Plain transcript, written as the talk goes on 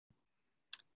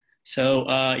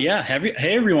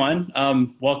Hey everyone.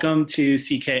 Welcome to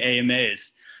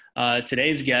CKAMAs.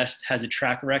 Today's guest has a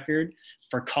track record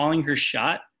for calling her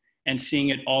shot and seeing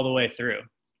it all the way through.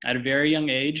 At a very young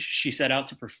age, she set out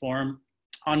to perform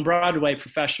on Broadway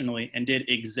professionally and did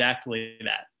exactly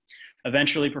that,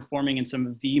 eventually performing in some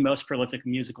of the most prolific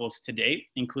musicals to date,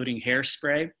 including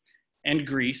Hairspray and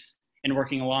Grease, and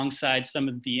working alongside some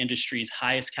of the industry's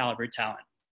highest caliber talent,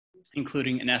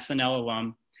 including an SNL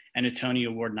alum and a Tony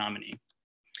Award nominee,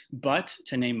 but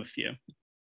to name a few.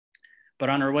 But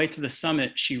on her way to the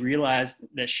summit, she realized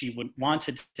that she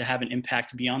wanted to have an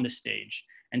impact beyond the stage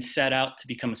and set out to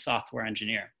become a software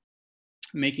engineer.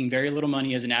 Making very little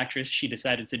money as an actress, she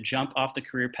decided to jump off the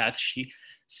career path she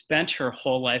spent her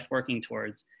whole life working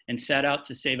towards and set out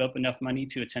to save up enough money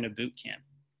to attend a boot camp.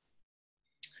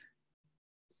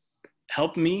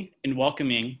 Help me in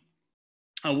welcoming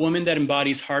a woman that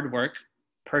embodies hard work,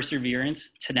 perseverance,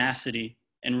 tenacity,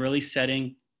 and really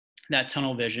setting that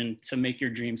tunnel vision to make your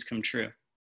dreams come true.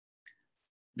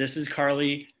 This is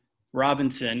Carly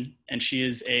Robinson, and she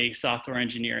is a software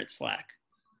engineer at Slack.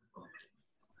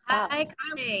 Hi,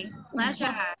 Carly.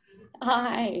 Pleasure.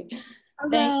 Hi.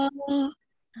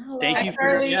 Thank you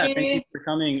for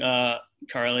coming,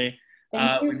 Carly.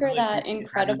 Thank you for that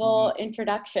incredible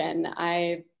introduction.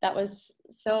 That was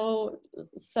so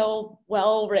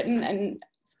well written and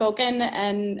spoken,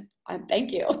 and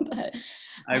thank you.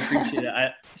 I appreciate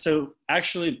it. So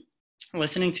actually,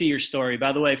 listening to your story,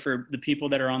 by the way, for the people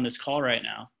that are on this call right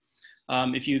now,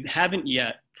 if you haven't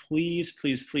yet, please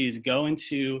go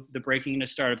into the Breaking Into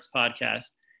Startups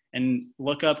podcast and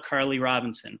look up Carly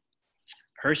Robinson.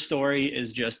 Her story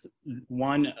is just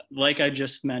one, like I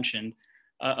just mentioned,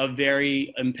 a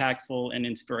very impactful and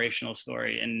inspirational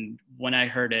story. And when I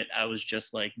heard it, I was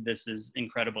just like, this is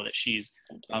incredible that she's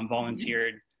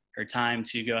volunteered her time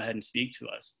to go ahead and speak to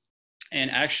us. And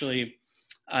actually,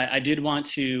 I did want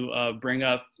to bring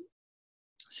up,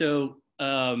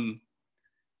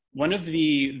 one of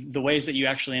the ways that you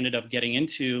actually ended up getting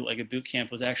into like a boot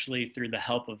camp was actually through the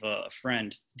help of a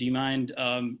friend. Do you mind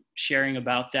sharing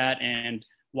about that and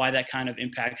why that kind of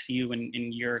impacts you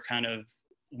in your kind of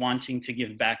wanting to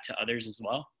give back to others as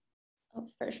well? Oh,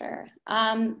 for sure.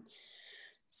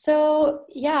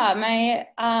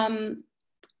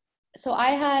 So I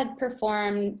had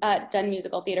done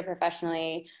musical theater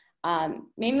professionally,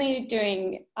 mainly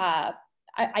doing,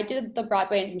 I did the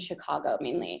Broadway in Chicago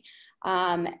mainly.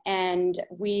 And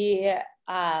we,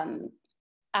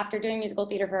 after doing musical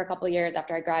theater for a couple of years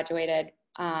after I graduated,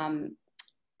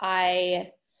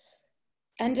 I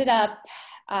ended up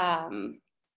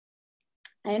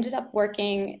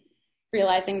working,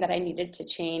 realizing that I needed to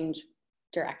change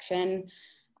direction.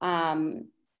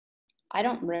 I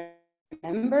don't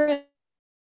remember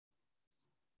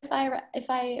if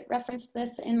I referenced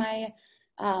this in my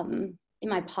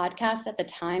podcast at the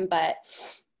time, but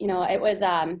it was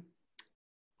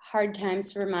hard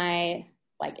times for in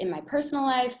my personal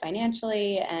life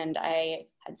financially, and I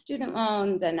had student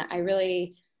loans, and I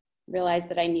really realized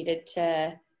that I needed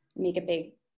to make a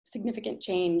big significant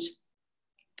change.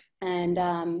 And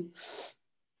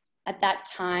at that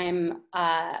time,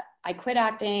 I quit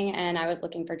acting, and I was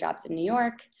looking for jobs in New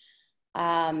York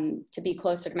to be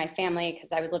closer to my family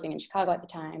because I was living in Chicago at the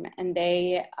time. And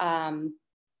I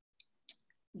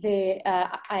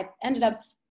ended up,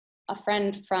 a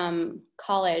friend from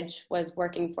college was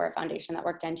working for a foundation that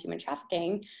worked to end human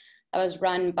trafficking that was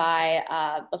run by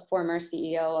the former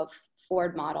CEO of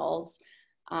Ford Models,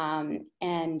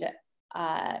 and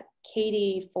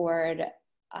Katie Ford.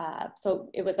 So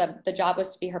it was the job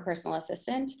was to be her personal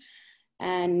assistant,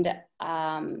 and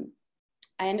I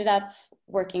ended up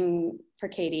working for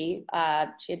Katie.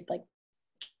 She had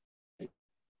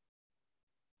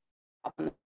on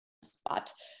the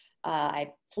spot.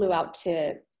 I flew out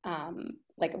to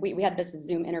we had this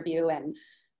Zoom interview, and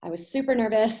I was super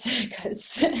nervous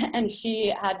and she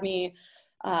had me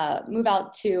move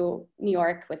out to New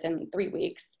York within 3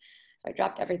 weeks. So I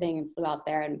dropped everything and flew out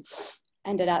there and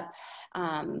ended up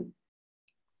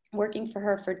working for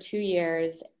her for 2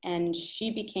 years, and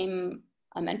she became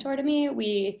a mentor to me.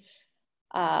 We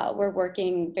were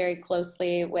working very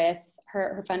closely with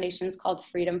her foundation is called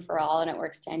Freedom for All, and it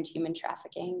works to end human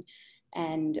trafficking.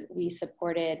 And we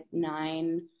supported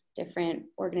 9 different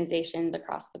organizations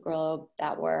across the globe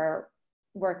that were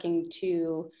working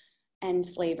to end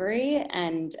slavery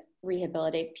and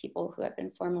rehabilitate people who have been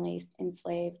formerly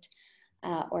enslaved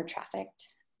or trafficked.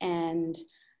 And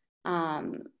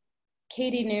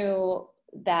Katie knew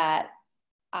that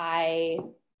I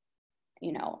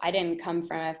didn't come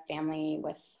from a family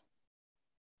with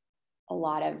a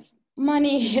lot of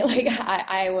money.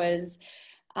 I was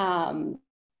Um,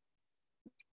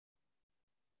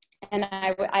 and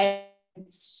I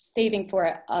was saving for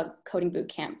a coding boot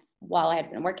camp while I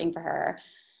had been working for her.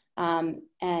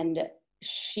 And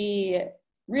she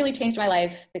really changed my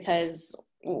life, because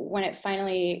when it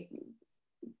finally,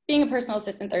 being a personal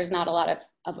assistant, there's not a lot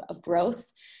of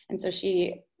growth. And so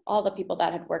all the people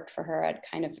that had worked for her had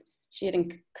she had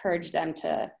encouraged them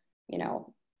to,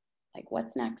 like,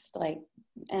 what's next?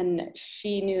 And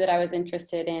she knew that I was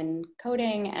interested in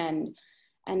coding and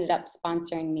ended up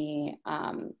sponsoring me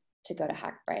to go to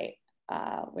Hackbright,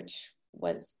 which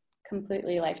was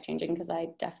completely life-changing, because I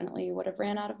definitely would have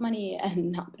ran out of money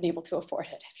and not been able to afford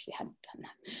it if she hadn't done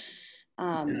that.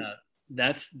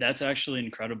 Yeah, that's actually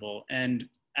incredible. And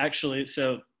actually,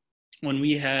 so when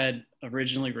we had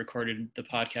originally recorded the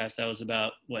podcast, that was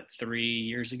about 3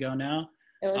 years ago now.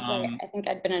 It was I think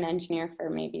I'd been an engineer for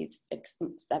maybe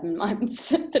 6-7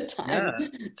 months at the time. Yeah.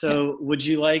 So would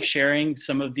you like sharing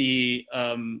some of the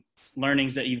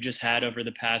learnings that you've just had over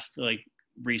the past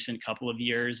recent couple of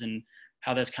years, and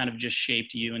how that's kind of just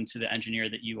shaped you into the engineer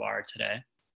that you are today?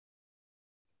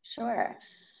 Sure.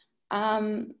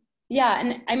 Yeah.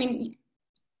 And I mean,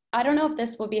 I don't know if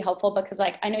this will be helpful, because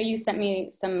I know you sent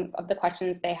me some of the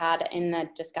questions they had in the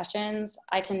discussions.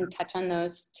 I can touch on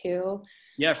those too.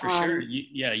 Yeah, for sure.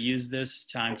 Use this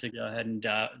time to go ahead and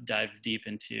dive deep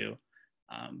into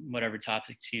whatever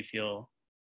topics you feel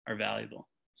are valuable.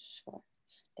 Sure.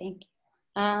 Thank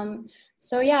you.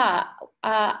 So yeah,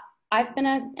 I've been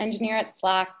an engineer at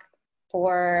Slack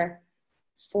for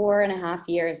 4.5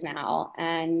 years now,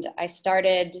 and I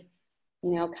started,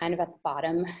 kind of at the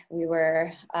bottom.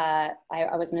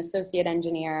 I was an associate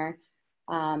engineer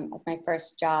as my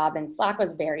first job, and Slack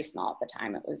was very small at the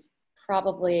time. It was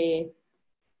probably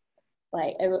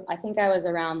I think I was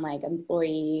around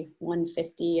employee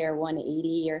 150 or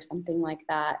 180 or something like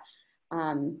that.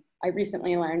 I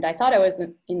recently learned, I thought I was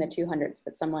in the 200s,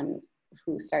 but someone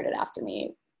who started after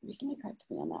me recently corrected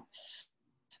me on that.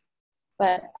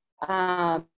 But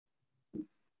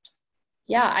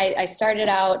yeah, I started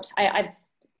out, I'm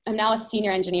now a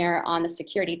senior engineer on the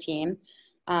security team,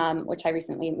 which I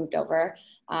recently moved over.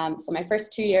 So my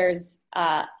first 2 years,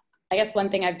 I guess one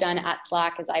thing I've done at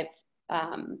Slack is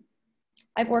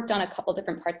I've worked on a couple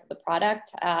different parts of the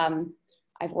product.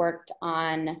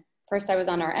 First I was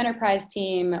on our enterprise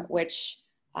team, which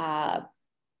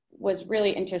was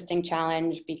really interesting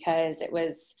challenge, because it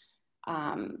was,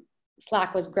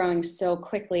 Slack was growing so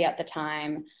quickly at the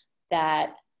time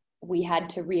that we had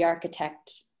to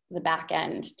re-architect the back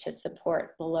end to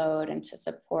support the load and to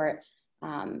support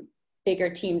bigger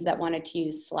teams that wanted to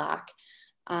use Slack.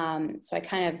 So I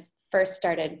kind of first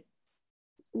started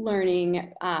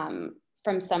learning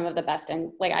from some of the best,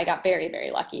 and I got very, very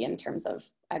lucky in terms of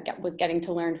was getting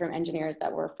to learn from engineers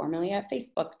that were formerly at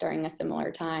Facebook during a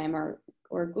similar time, or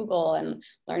Google, and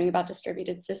learning about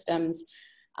distributed systems.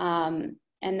 And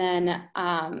then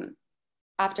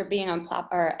after being on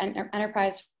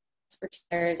enterprise for 2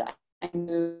 years, I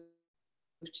moved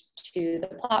to the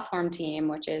platform team,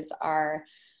 which is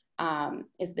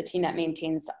is the team that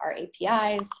maintains our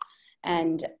APIs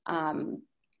and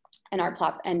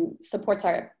supports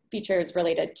our features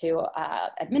related to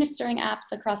administering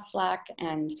apps across Slack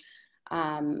and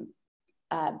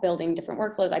building different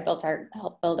workflows. I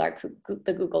helped build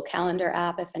the Google Calendar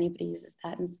app, if anybody uses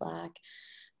that in Slack.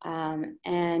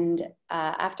 And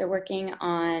after working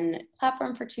on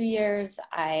platform for 2 years,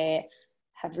 I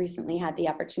have recently had the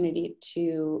opportunity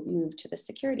to move to the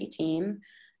security team,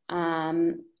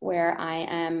 where I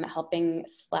am helping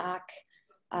Slack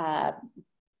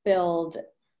build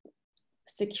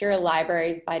secure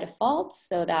libraries by default,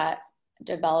 so that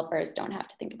developers don't have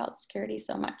to think about security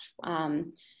so much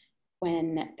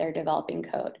when they're developing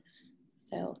code.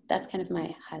 So that's kind of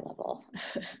my high level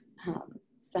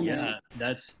summary. Yeah,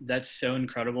 that's so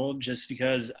incredible, just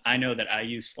because I know that I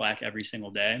use Slack every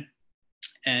single day.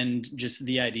 And just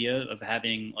the idea of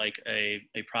having a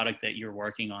product that you're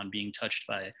working on being touched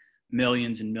by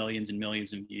millions and millions and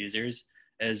millions of users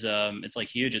is it's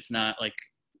huge. It's not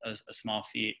a small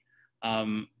feat.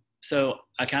 So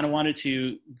I kind of wanted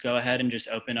to go ahead and just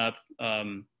open up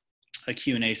a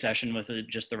Q&A session with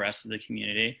just the rest of the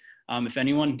community. If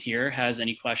anyone here has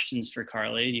any questions for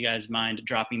Carly, you guys mind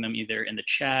dropping them either in the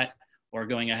chat or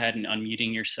going ahead and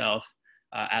unmuting yourself,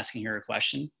 asking her a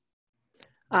question?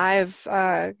 I've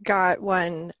got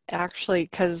one actually,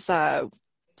 because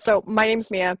so my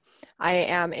name's Mia. I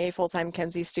am a full-time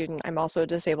Kenzie student. I'm also a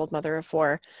disabled mother of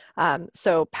 4.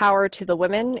 So power to the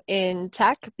women in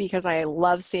tech, because I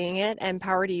love seeing it, and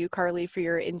power to you, Carly, for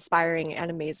your inspiring and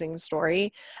amazing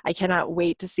story. I cannot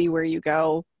wait to see where you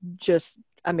go. Just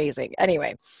amazing.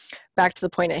 Anyway, back to the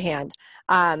point at hand.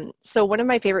 So one of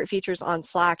my favorite features on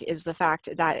Slack is the fact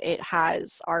that it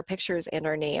has our pictures and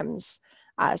our names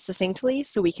succinctly,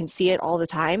 so we can see it all the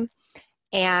time.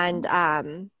 And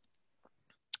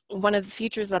one of the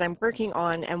features that I'm working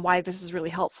on and why this is really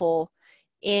helpful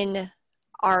in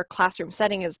our classroom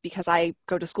setting is because I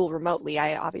go to school remotely.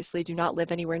 I obviously do not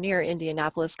live anywhere near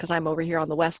Indianapolis because I'm over here on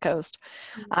the West Coast.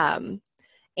 And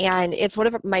it's one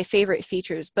of my favorite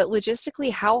features, but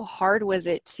logistically, how hard was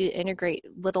it to integrate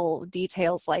little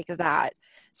details like that,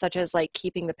 such as like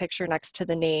keeping the picture next to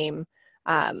the name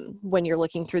when you're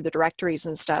looking through the directories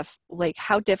and stuff? Like,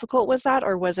 how difficult was that,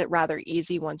 or was it rather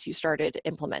easy once you started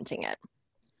implementing it?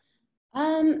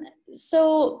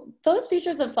 So those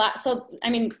features of Slack,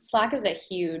 Slack is a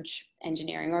huge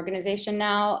engineering organization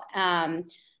now. I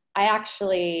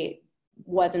actually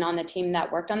wasn't on the team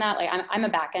that worked on that. Like I'm a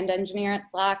back-end engineer at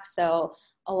Slack. So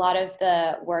a lot of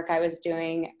the work I was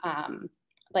doing,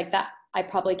 like that, I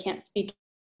probably can't speak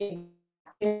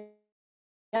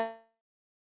how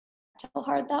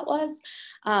hard that was.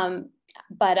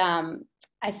 But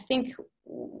I think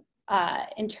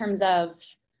in terms of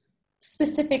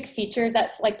specific features,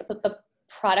 that's like the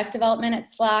product development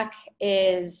at Slack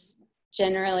is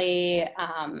generally,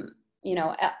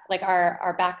 like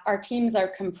our teams are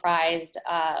comprised,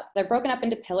 they're broken up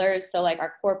into pillars. So like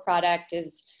our core product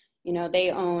is,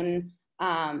 they own,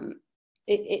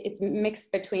 it's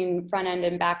mixed between front end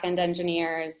and back end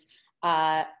engineers,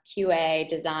 QA,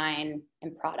 design,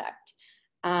 and product.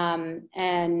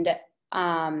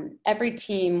 Every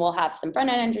team will have some front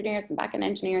end engineers, some back end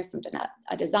engineers,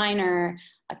 a designer,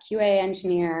 a QA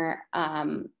engineer,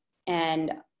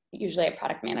 and usually a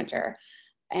product manager.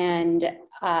 And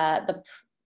the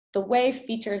way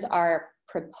features are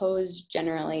proposed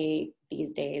generally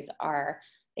these days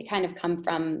they kind of come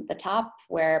from the top,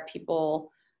 where people,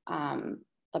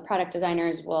 the product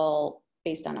designers will,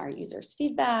 based on our users'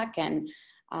 feedback and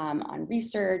on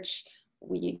research,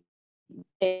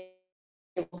 they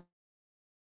will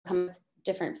come with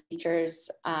different features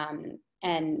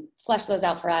and flesh those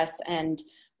out for us. And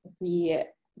the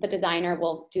designer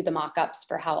will do the mock-ups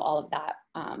for how all of that,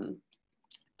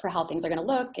 for how things are going to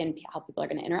look and how people are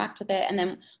going to interact with it. And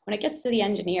then when it gets to the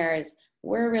engineers,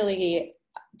 we're really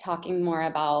talking more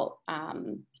about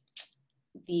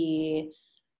the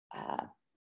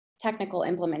technical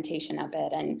implementation of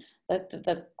it and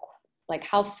the like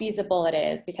how feasible it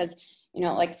is, because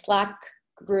like Slack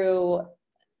grew.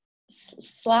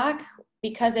 Slack,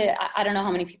 because I don't know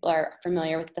how many people are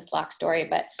familiar with the Slack story,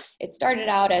 but it started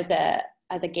out as a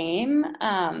game,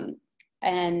 and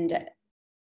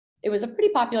it was a pretty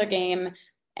popular game,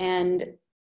 and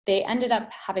they ended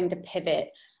up having to pivot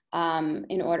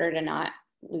in order to not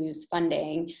lose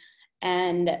funding,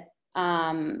 and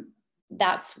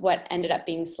that's what ended up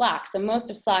being Slack. So most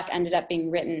of Slack ended up being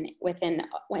written in a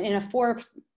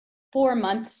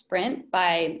 4-month sprint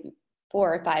by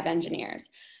 4 or 5 engineers.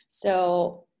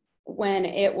 So when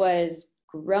it was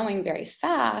growing very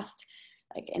fast,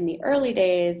 like in the early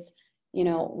days,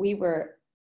 I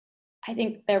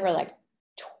think there were like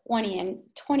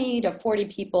 20 to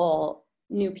 40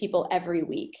 new people every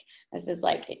week. This is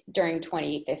like during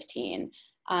 2015.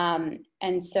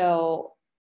 And so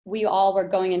we all were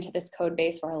going into this code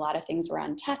base where a lot of things were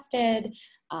untested.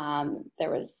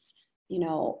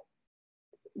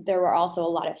 There were also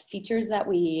a lot of features that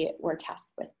we were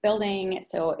tasked with building.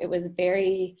 So it was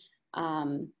very,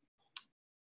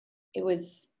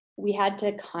 we had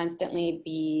to constantly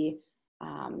be,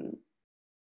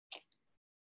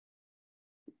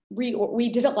 we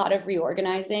did a lot of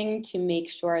reorganizing to make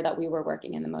sure that we were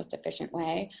working in the most efficient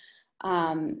way.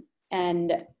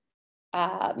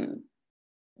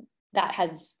 That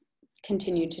has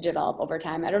continued to develop over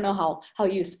time. I don't know how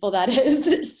useful that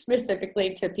is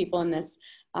specifically to people in this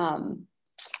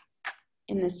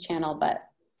channel, but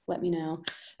let me know.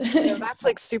 That's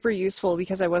like super useful,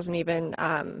 because I wasn't even,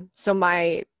 so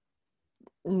my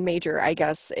major, I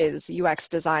guess, is UX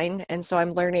design. And so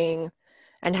I'm learning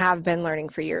and have been learning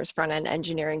for years front-end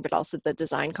engineering, but also the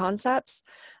design concepts.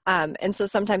 And so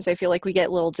sometimes I feel like we get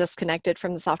a little disconnected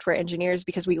from the software engineers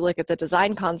because we look at the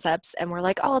design concepts and we're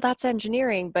like, oh, that's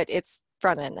engineering, but it's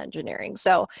front-end engineering.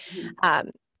 So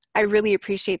I really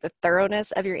appreciate the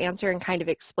thoroughness of your answer and kind of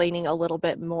explaining a little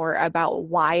bit more about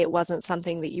why it wasn't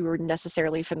something that you were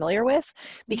necessarily familiar with,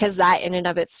 because that in and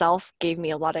of itself gave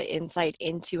me a lot of insight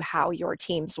into how your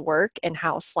teams work and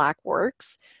how Slack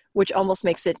works, which almost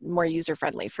makes it more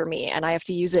user-friendly for me. And I have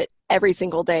to use it every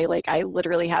single day. Like I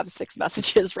literally have 6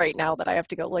 messages right now that I have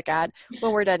to go look at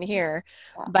when we're done here.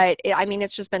 But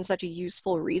it's just been such a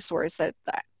useful resource that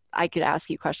I could ask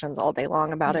you questions all day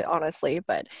long about it, honestly,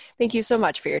 but thank you so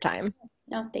much for your time.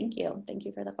 No, thank you. Thank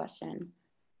you for the question.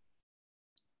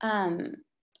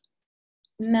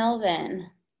 Melvin,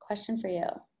 question for you.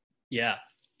 Yeah.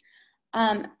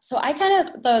 So I kind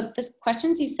of, the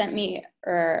questions you sent me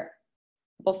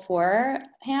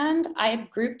beforehand, I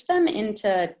grouped them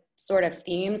into sort of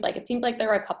themes. Like, it seems like there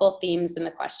were a couple of themes in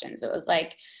the questions. It was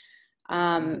like,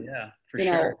 yeah, for you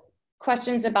sure. know,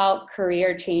 questions about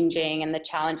career changing and the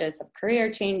challenges of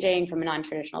career changing from a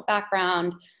non-traditional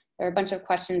background. There are a bunch of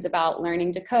questions about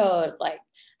learning to code, like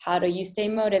how do you stay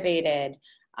motivated,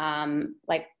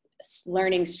 like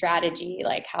learning strategy,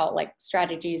 like how, like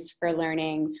strategies for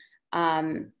learning.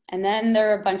 And then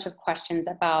there are a bunch of questions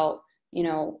about, you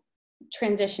know,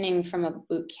 transitioning from a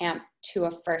boot camp to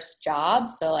a first job.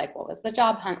 So like, what was the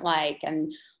job hunt like,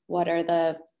 and what are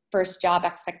the first job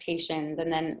expectations,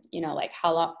 and then, you know, like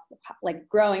how long, like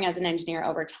growing as an engineer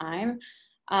over time.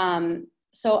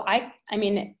 So I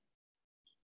mean,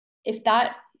 if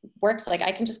that works, like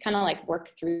I can just kind of like work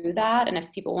through that, and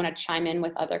if people want to chime in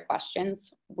with other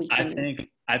questions, we can.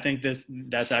 I think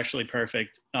that's actually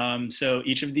perfect. So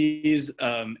each of these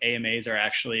AMAs are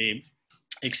actually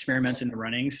experiments in the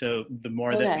running. So the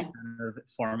more that we kind of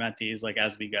format these like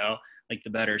as we go, like the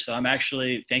better. So I'm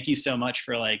actually, thank you so much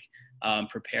for like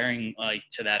preparing like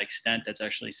to that extent. That's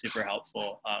actually super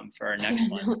helpful for our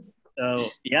next one. So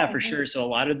yeah, for sure. So a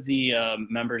lot of the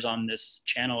members on this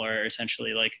channel are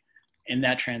essentially like in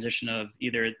that transition of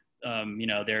either you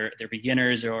know, they're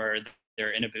beginners or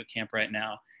they're in a boot camp right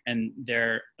now, and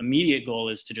their immediate goal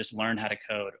is to just learn how to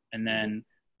code, and then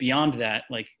beyond that,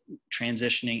 like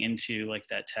transitioning into like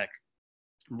that tech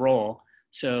role.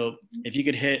 So if you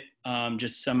could hit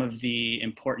just some of the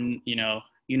important, you know,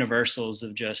 universals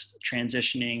of just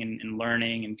transitioning and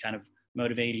learning and kind of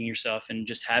motivating yourself and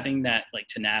just having that like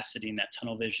tenacity and that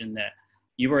tunnel vision that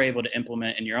you were able to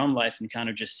implement in your own life and kind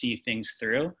of just see things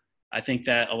through. I think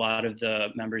that a lot of the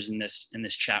members in this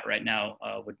chat right now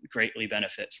would greatly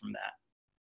benefit from that.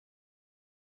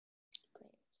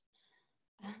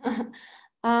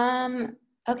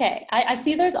 Okay, I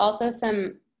see there's also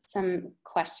some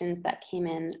questions that came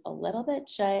in a little bit.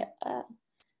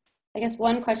 I guess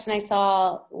one question I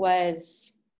saw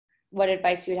was what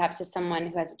advice you would have to someone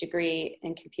who has a degree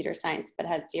in computer science but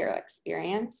has zero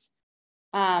experience.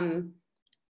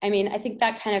 I mean, I think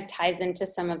that kind of ties into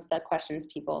some of the questions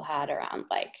people had around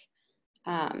like,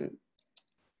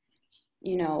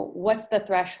 you know, what's the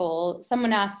threshold?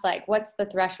 Someone asked like, what's the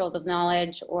threshold of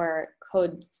knowledge or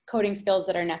coding skills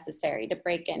that are necessary to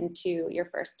break into your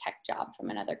first tech job from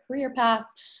another career path?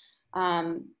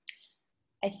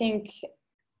 I think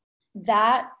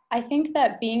that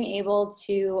being able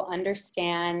to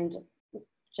understand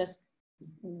just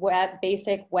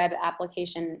basic web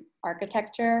application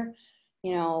architecture,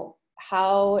 you know,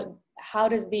 how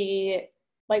does the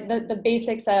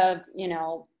basics of, you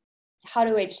know, how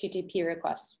do HTTP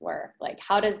requests work? Like,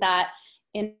 how does that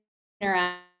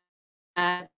interact?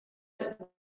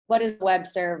 What is a web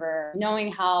server?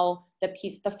 Knowing how the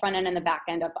front end and the back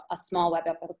end of a small web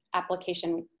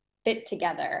application fit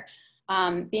together.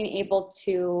 Being able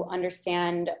to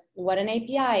understand what an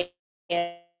API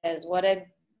is, how to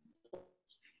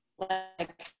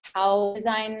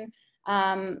design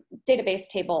database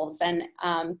tables. And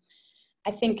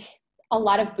I think a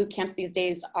lot of boot camps these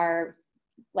days are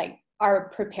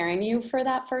preparing you for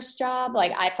that first job.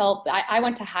 Like I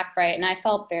went to Hackbright and I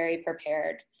felt very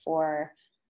prepared for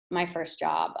my first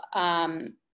job.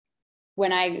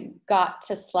 When I got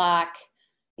to Slack,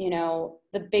 you know,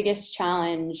 the biggest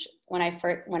challenge when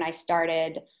I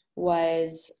started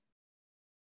was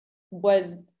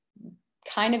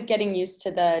kind of getting used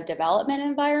to the development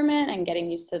environment and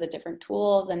getting used to the different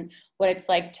tools and what it's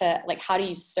like to, like, how do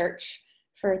you search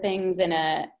for things in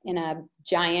a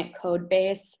giant code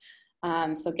base.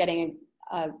 So getting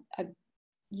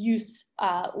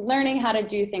learning how to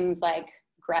do things like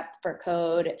grep for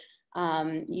code,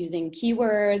 using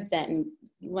keywords, and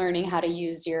learning how to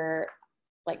use your,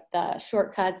 like, the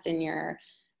shortcuts in your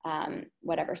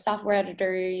whatever software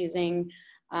editor you're using.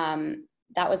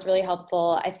 That was really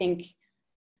helpful. I think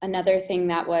another thing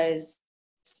that was,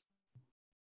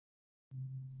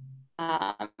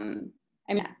 I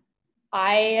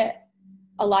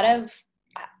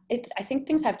think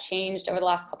things have changed over the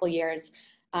last couple of years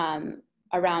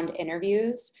around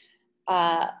interviews.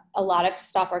 A lot of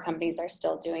software companies are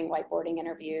still doing whiteboarding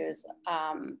interviews,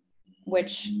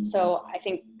 so I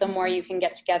think the more you can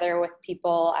get together with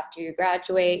people after you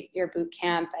graduate your boot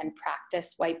camp and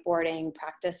practice whiteboarding,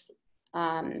 practice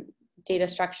data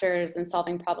structures and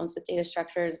solving problems with data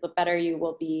structures, the better you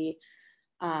will be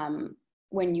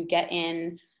when you get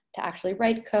in. to actually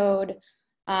write code.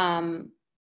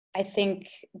 I think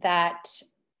that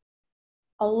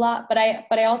a lot, but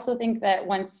I also think that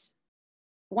once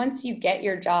you get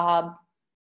your job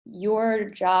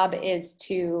is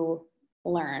to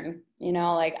learn, you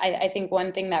know, like I think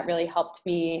one thing that really helped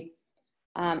me,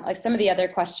 like some of the other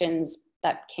questions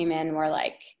that came in were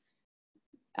like,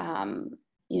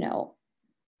 you know,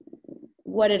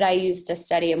 what did I use to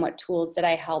study and what tools did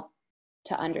I help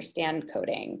to understand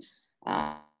coding?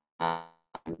 And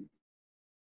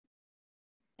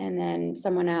then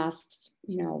someone asked,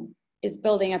 you know, is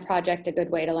building a project a good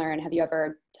way to learn? Have you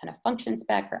ever done a function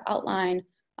spec or outline?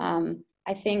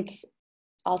 I think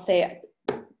I'll say,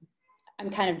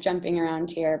 I'm kind of jumping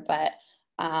around here, but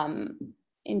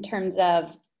in terms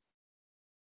of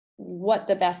what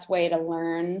the best way to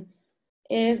learn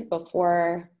is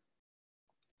before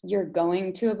you're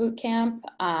going to a boot camp,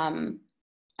 I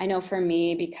know for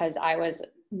me, because I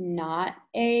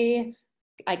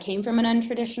came from an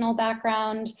untraditional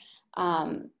background,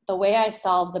 the way I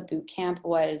saw the boot camp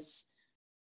was,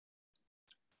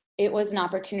 it was an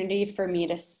opportunity for me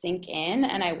to sink in,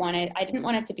 and I didn't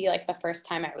want it to be like the first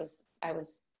time I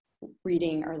was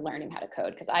reading or learning how to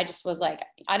code, because I just was like,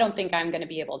 I don't think I'm going to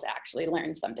be able to actually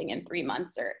learn something in 3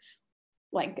 months, or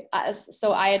like,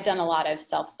 so I had done a lot of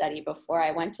self-study before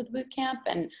I went to the boot camp,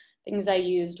 and things I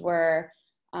used were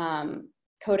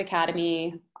Code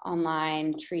Academy,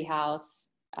 online, Treehouse,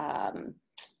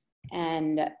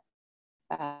 and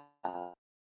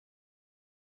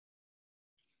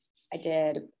I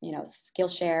did, you know,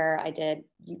 Skillshare, I did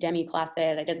Udemy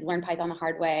classes, I did Learn Python the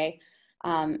hard way,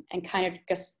 and kind of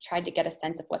just tried to get a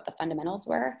sense of what the fundamentals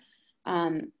were,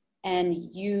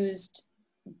 and used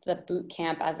the boot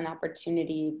camp as an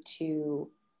opportunity to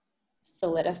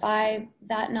solidify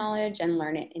that knowledge and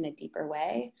learn it in a deeper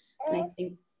way. And I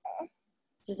think,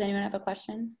 does anyone have a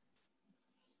question?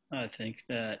 I think,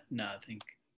 sorry,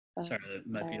 that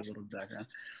might be a little background.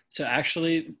 So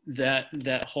actually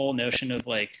that whole notion of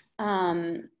like,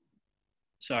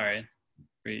 sorry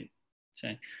for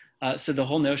saying, so the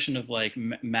whole notion of like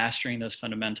mastering those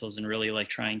fundamentals and really like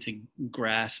trying to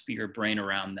grasp your brain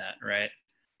around that, right?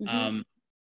 Mm-hmm.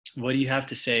 What do you have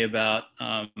to say about,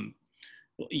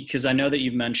 because I know that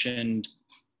you've mentioned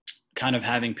kind of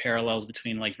having parallels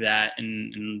between like that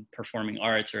and performing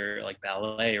arts or like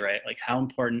ballet, right? Like how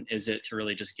important is it to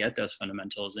really just get those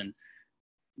fundamentals? And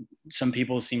some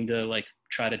people seem to like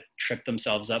try to trip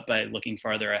themselves up by looking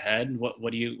farther ahead. What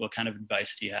kind of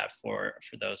advice do you have for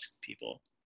those people?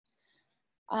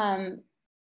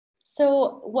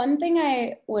 So one thing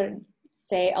I would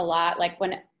say a lot, like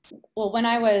when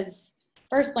I was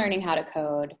first learning how to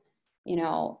code, you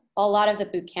know, a lot of the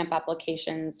bootcamp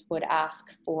applications would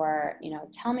ask for, you know,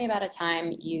 tell me about a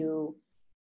time you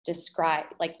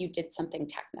described, like you did something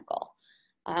technical.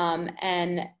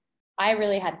 And I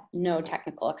really had no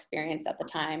technical experience at the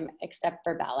time, except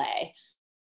for ballet.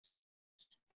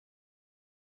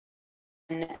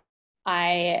 And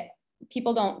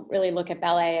people don't really look at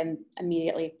ballet and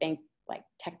immediately think like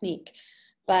technique.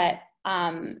 But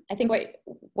I think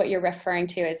what you're referring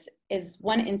to is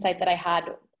one insight that I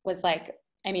had was like,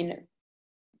 I mean,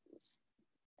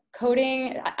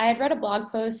 coding, I had read a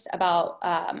blog post about,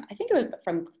 I think it was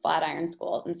from Flatiron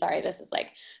School. And sorry, this is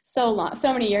like so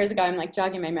many years ago, I'm like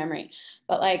jogging my memory.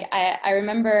 But like, I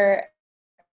remember,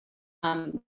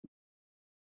 I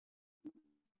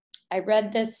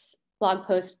read this blog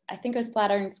post, I think it was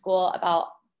Flatiron School, about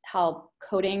how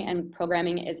coding and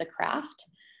programming is a craft.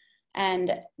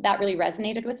 And that really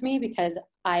resonated with me because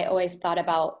I always thought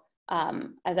about,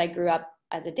 as I grew up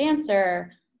as a dancer,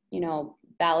 you know,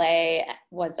 ballet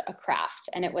was a craft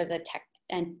and it was a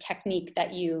technique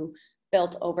that you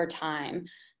built over time.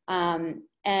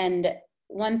 And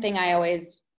one thing I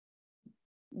always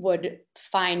would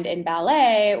find in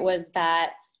ballet was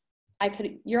that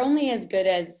you're only as good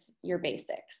as your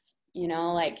basics, you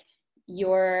know, like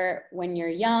when you're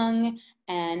young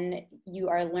and you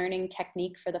are learning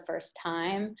technique for the first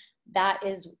time, that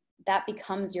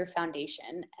becomes your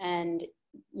foundation. And,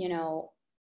 you know,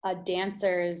 a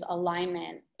dancer's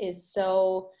alignment is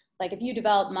so, like, if you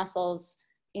develop muscles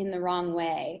in the wrong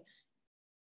way,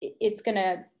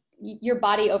 your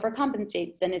body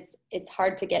overcompensates and it's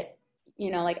hard to get,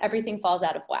 you know, like everything falls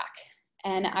out of whack.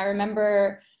 And I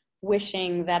remember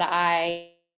wishing that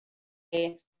I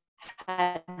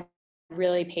had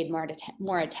really paid more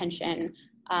attention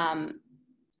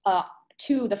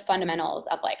to the fundamentals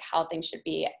of like how things should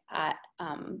be at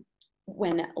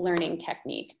when learning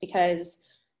technique, because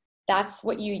that's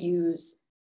what you use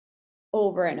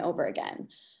over and over again.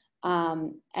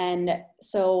 And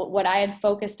so what I had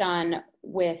focused on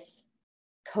with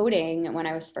coding when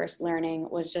I was first learning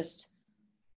was just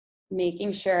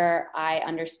making sure I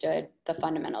understood the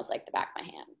fundamentals like the back of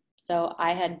my hand. So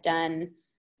I had done,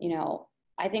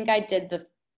 I think I did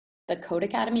the Code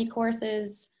Academy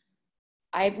courses.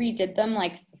 I redid them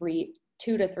like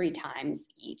 2 to 3 times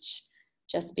each,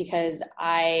 just because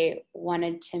I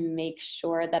wanted to make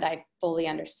sure that I fully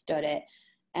understood it.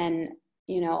 And,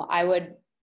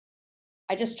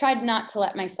 I just tried not to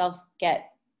let myself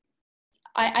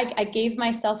I gave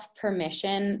myself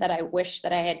permission that I wish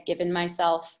that I had given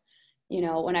myself,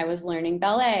 when I was learning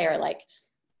ballet, or like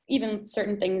even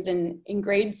certain things in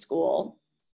grade school,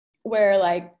 where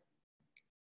like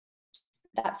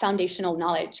that foundational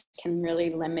knowledge can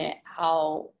really limit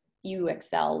how you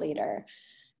excel later.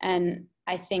 And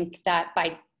I think that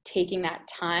by taking that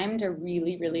time to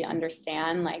really, really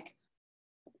understand, like,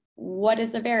 what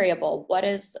is a variable?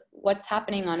 What's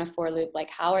happening on a for loop?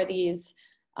 Like, how are these,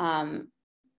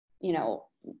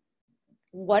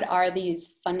 what are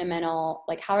these fundamental,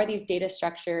 like, how are these data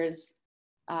structures,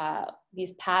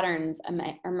 these patterns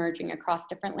emerging across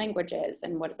different languages?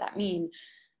 And what does that mean?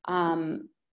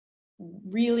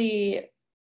 Really,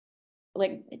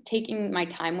 like, taking my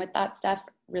time with that stuff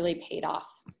really paid off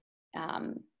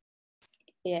as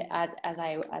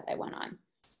I went on.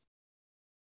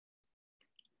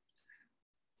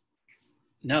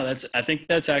 No, I think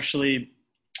that's actually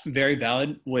very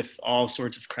valid with all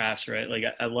sorts of crafts, right? Like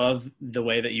I love the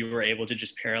way that you were able to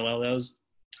just parallel those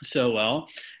so well.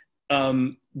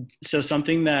 So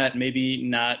something that maybe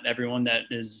not everyone that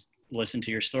is listened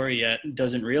to your story yet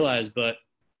doesn't realize, but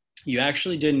you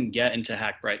actually didn't get into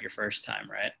Hackbright your first time,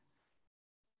 right?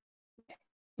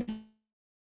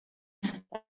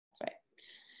 That's right.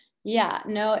 Yeah,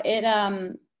 no,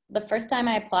 the first time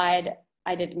I applied,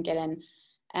 I didn't get in.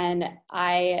 And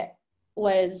I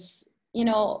was,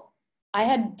 I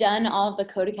had done all of the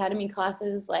Code Academy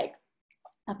classes like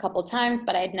a couple times,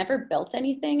 but I had never built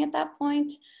anything at that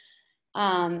point.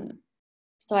 So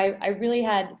I really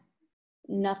had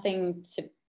nothing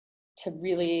to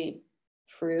really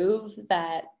prove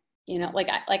that,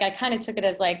 I kind of took it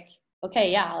as like,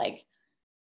 okay, yeah, like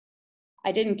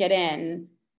I didn't get in,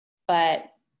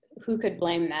 but who could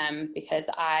blame them? Because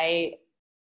I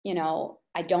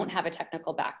don't have a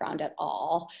technical background at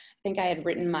all. I think I had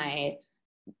written my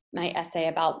essay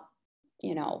about,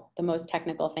 the most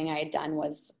technical thing I had done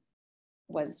was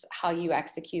how you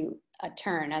execute a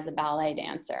turn as a ballet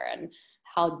dancer and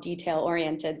how detail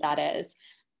oriented that is.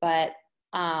 But,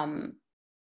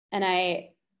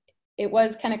 it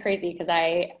was kind of crazy because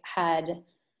I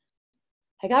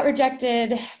got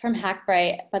rejected from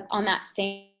Hackbright, but on that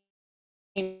same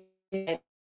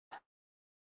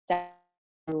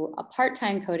a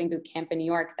part-time coding boot camp in New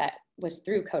York that was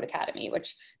through Code Academy,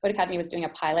 which Code Academy was doing a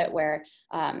pilot where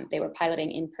they were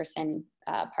piloting in-person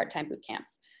part-time boot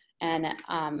camps. And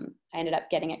I ended up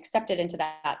getting accepted into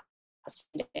that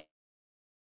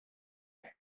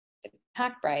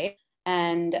Hackbright.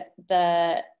 And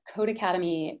the Code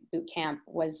Academy boot camp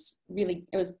was it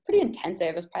was pretty intensive.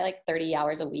 It was probably like 30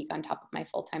 hours a week on top of my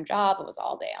full-time job. It was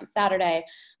all day on Saturday,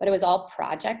 but it was all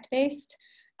project-based.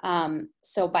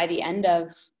 So by the end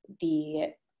of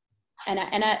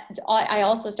I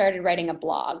also started writing a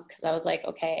blog because I was like,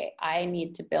 okay, I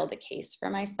need to build a case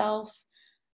for myself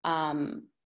to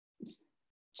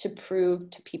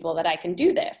prove to people that I can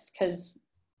do this. Because,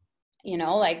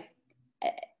 like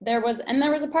there was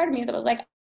a part of me that was like,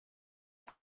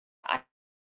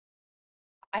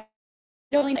 I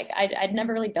don't like, I'd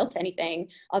never really built anything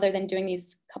other than doing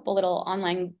these couple little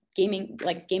online gaming,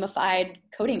 like gamified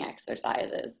coding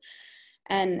exercises.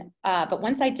 And, but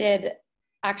once I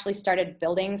actually started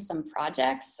building some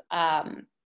projects,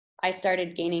 I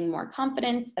started gaining more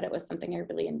confidence that it was something I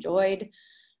really enjoyed,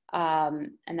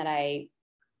 and that I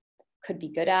could be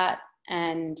good at.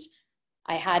 And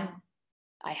I had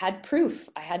proof.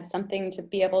 I had something to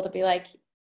be able to be like,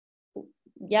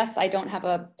 yes, I don't have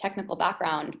a technical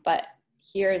background, but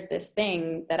here's this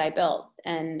thing that I built.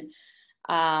 And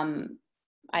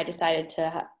I decided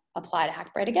to apply to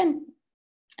Hackbright again.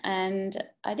 And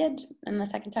I did. And the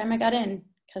second time I got in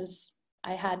because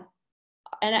I had,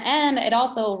 and it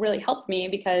also really helped me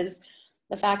because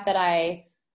the fact that I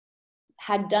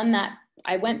had done that,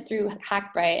 I went through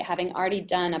Hackbright having already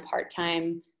done a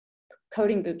part-time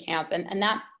coding bootcamp, and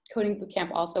that coding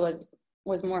bootcamp also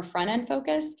was more front-end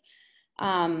focused.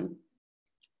 So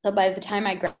by the time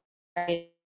I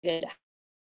graduated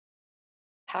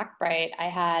Hackbright,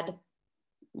 I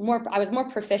was more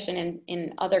proficient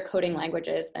in other coding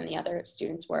languages than the other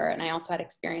students were. And I also had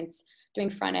experience doing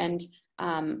front end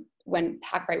when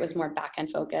Hackbright was more back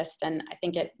end focused. And I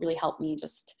think it really helped me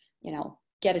just,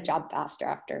 get a job faster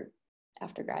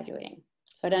after graduating.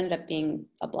 So it ended up being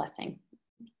a blessing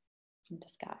in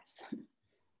disguise.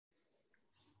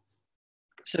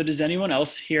 So does anyone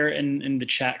else here in the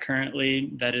chat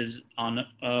currently that is on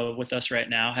with us right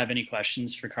now have any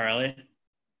questions for Carly?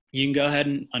 You can go ahead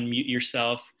and unmute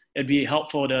yourself. It'd be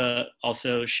helpful to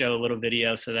also show a little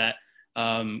video so that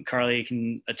Carly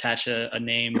can attach a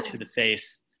name to the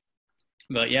face.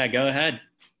 But yeah, go ahead.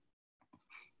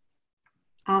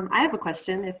 I have a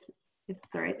question, if it's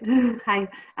all right. Hi,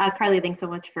 Carly. Thanks so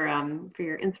much for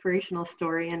your inspirational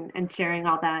story and sharing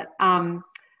all that.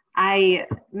 I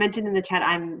mentioned in the chat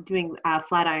I'm doing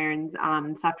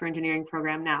Flatirons software engineering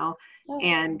program now,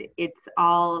 and it's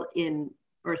all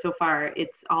or so far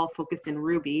it's all focused in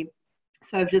Ruby.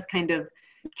 So I was just kind of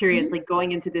curious, like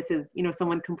going into this as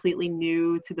someone completely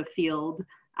new to the field.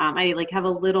 I like have a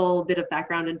little bit of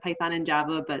background in Python and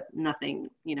Java, but nothing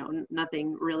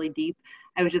really deep.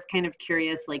 I was just kind of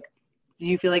curious, like, do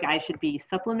you feel like I should be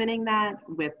supplementing that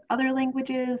with other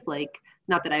languages? Like,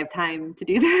 not that I have time to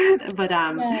do that, but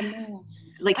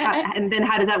like, and then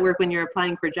how does that work when you're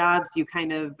applying for jobs?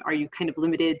 Are you kind of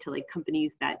limited to like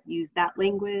companies that use that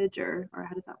language, or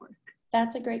how does that work?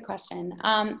 That's a great question.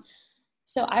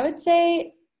 So I would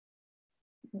say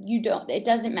it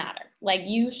doesn't matter. Like,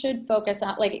 you should focus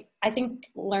on, like, I think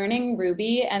learning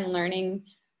Ruby and learning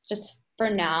just for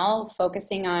now,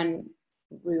 focusing on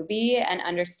Ruby and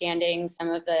understanding some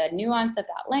of the nuance of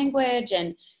that language.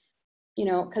 And,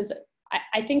 because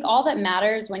I think all that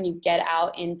matters when you get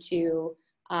out into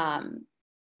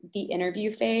the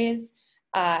interview phase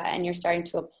and you're starting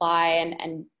to apply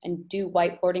and do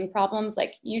whiteboarding problems,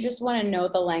 like, you just want to know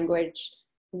the language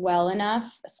well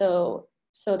enough so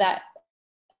that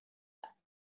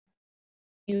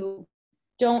you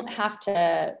don't have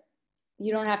to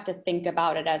think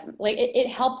about it as like, it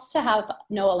helps to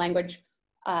know a language,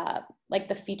 like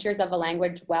the features of a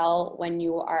language well when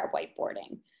you are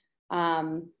whiteboarding.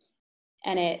 And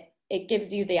it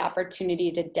gives you the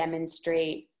opportunity to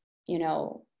demonstrate,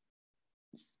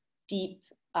 deep,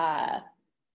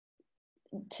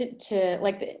 to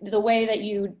like the way that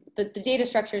the data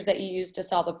structures that you use to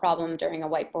solve a problem during a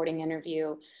whiteboarding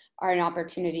interview are an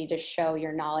opportunity to show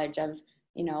your knowledge of,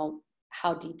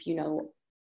 how deep you know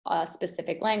a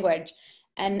specific language.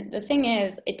 And the thing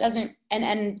is, it doesn't,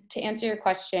 and to answer your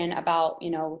question about,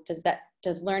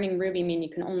 does learning Ruby mean you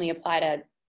can only apply to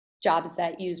jobs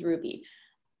that use Ruby?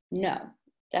 No,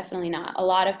 definitely not. A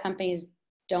lot of companies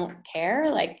don't care.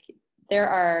 Like, there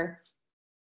are,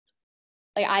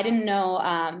 like, I didn't know,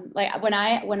 like when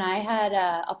I had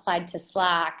applied to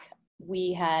Slack,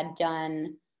 I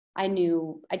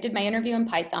did my interview in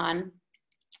Python,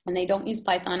 and they don't use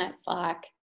Python at Slack.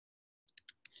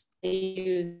 They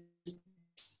use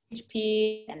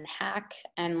PHP and Hack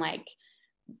and like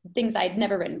things I'd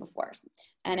never written before.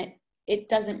 And it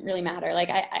doesn't really matter. Like,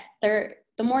 the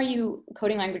more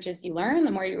coding languages you learn,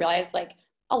 the more you realize, like,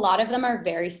 a lot of them are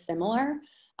very similar.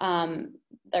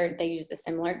 They use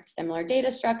the similar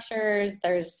data structures.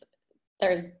 There's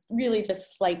really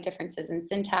just slight differences in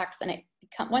syntax, and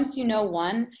once you know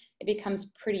one, it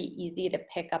becomes pretty easy to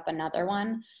pick up another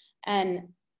one. And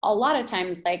a lot of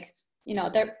times, like,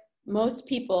 most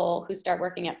people who start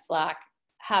working at Slack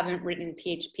haven't written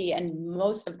PHP, and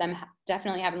most of them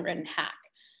definitely haven't written Hack,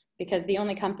 because the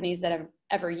only companies that have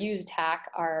ever used Hack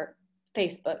are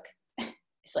Facebook.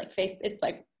 It's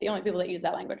like the only people that use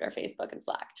that language are Facebook and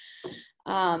Slack.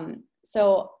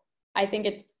 So I think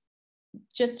it's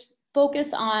just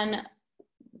focus on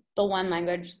the one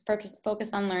language,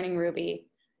 focus on learning Ruby,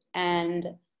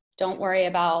 and don't worry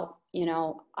about,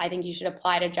 I think you should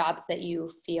apply to jobs that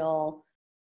you feel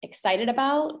excited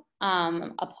about,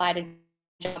 apply to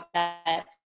jobs that,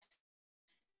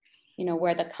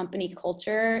 where the company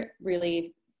culture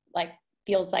really like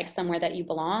feels like somewhere that you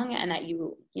belong, and that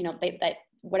that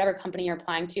whatever company you're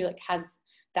applying to like has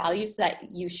values that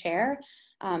you share.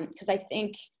 Because I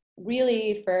think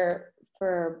really for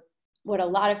what a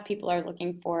lot of people are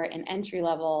looking for in entry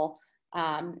level,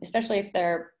 especially if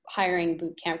they're hiring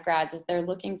boot camp grads, is they're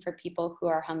looking for people who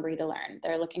are hungry to learn.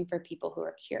 They're looking for people who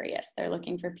are curious. They're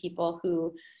looking for people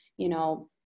who,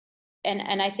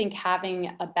 and I think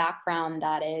having a background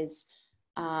that is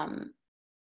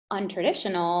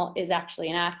untraditional is actually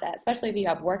an asset, especially if you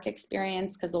have work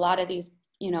experience, because a lot of these,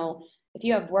 if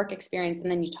you have work experience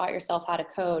and then you taught yourself how to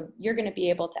code, you're going to be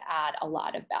able to add a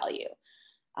lot of value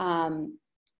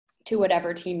to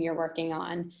whatever team you're working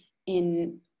on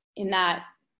in that,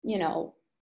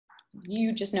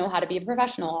 you just know how to be a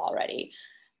professional already.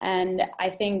 And I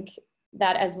think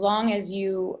that as long as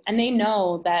and they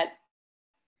know that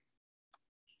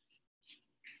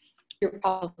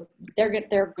they're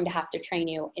going to have to train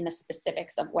you in the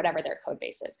specifics of whatever their code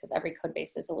base is, because every code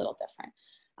base is a little different.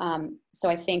 So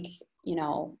I think,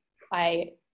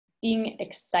 being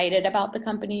excited about the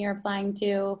company you're applying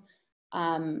to,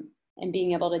 and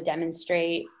being able to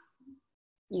demonstrate,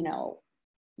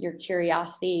 your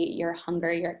curiosity, your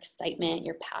hunger, your excitement,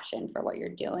 your passion for what you're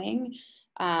doing,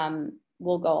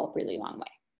 will go a really long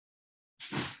way.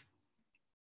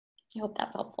 I hope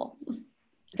that's helpful.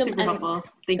 Super helpful.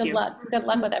 Thank you. Good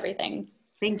luck with everything.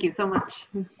 Thank you so much.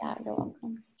 Yeah, you're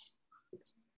welcome.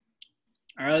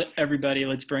 All right, everybody,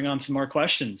 let's bring on some more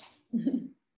questions.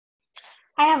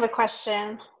 I have a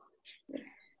question.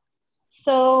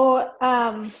 So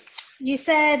you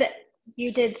said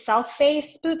you did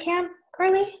self-paced boot camp,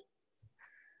 Carly?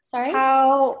 Sorry?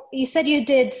 You said you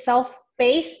did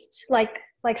self-paced, like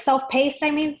self-paced,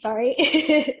 I mean, sorry.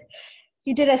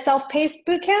 You did a self-paced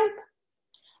boot camp?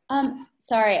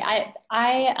 Sorry,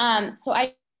 so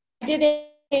I did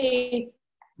a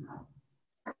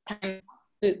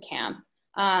boot camp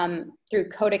through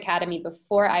Code Academy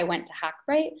before I went to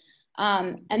Hackbright.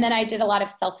 And then I did a lot of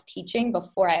self-teaching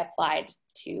before I applied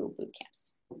to boot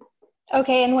camps.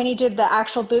 Okay, and when you did the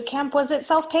actual boot camp, was it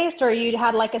self-paced or you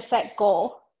had like a set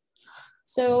goal?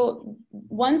 So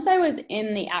once I was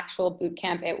in the actual boot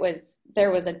camp, it was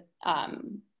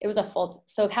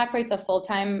so Hackbright's a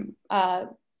full-time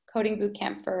coding boot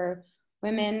camp for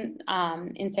women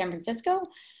in San Francisco.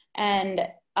 And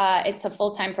it's a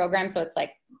full-time program. So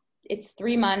it's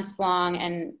 3 months long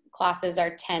and classes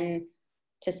are 10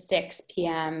 to 6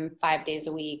 p.m., 5 days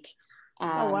a week.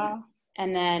 Oh, wow.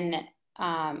 And then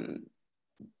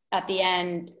at the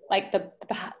end, like the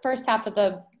first half of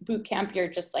the boot camp, you're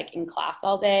just like in class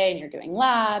all day and you're doing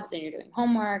labs and you're doing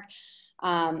homework.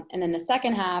 And then the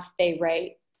second half,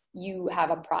 you have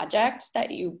a project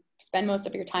that you spend most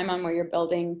of your time on where you're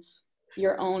building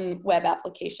your own web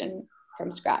application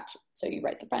from scratch. So you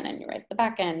write the front end, you write the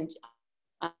back end,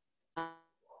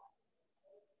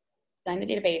 design the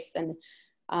database, and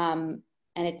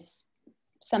it's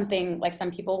something like some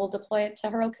people will deploy it to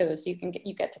Heroku, so you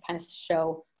get to kind of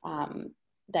show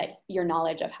that your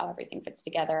knowledge of how everything fits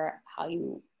together,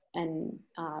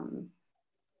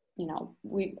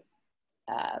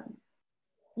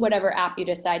 whatever app you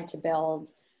decide to build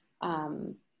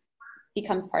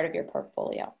becomes part of your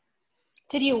portfolio.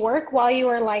 Did you work while you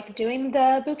were like doing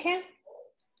the boot camp?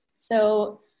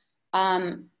 So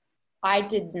I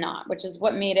did not, which is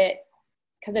what made it,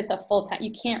 because it's a full-time,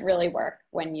 you can't really work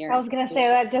when you're— I was going to say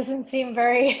that doesn't seem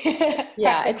very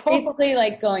Yeah, it's practical. basically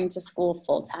like going to school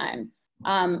full-time,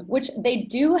 which they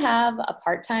do have a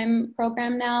part-time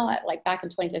program now. Like back in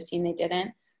 2015, they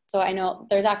didn't. So I know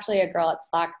there's actually a girl at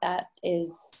Slack that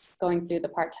is going through the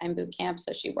part-time boot camp.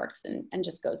 So she works and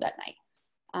just goes at night.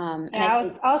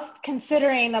 I was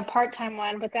considering the part-time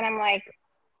one, but then I'm like,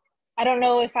 I don't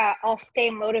know if I'll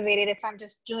stay motivated if I'm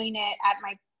just doing it at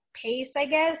my pace, I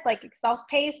guess, like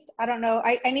self-paced. I don't know.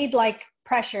 I need like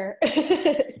pressure.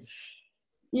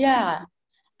 Yeah.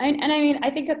 And I mean, I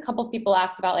think a couple people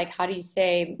asked about like, how do you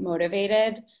stay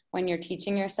motivated when you're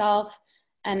teaching yourself?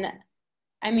 And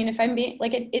I mean, if I'm being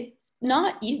like, it's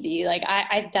not easy. Like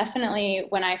I definitely,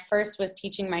 when I first was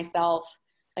teaching myself,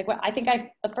 like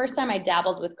the first time I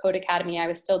dabbled with Code Academy, I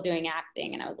was still doing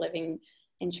acting and I was living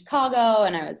in Chicago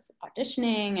and I was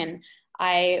auditioning, and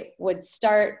I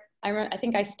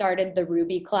think I started the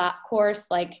Ruby course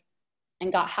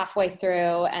and got halfway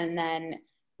through and then,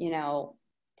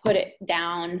 put it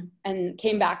down and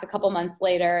came back a couple months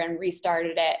later and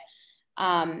restarted it.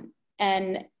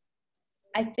 And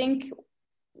I think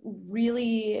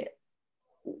really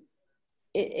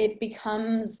it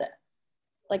becomes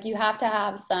like you have to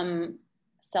have some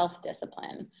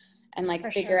self-discipline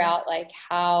and figure out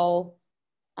how,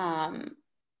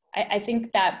 I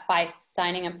think that by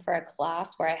signing up for a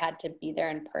class where I had to be there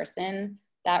in person,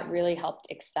 that really helped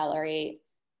accelerate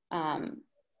my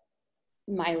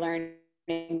learning,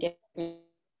 give me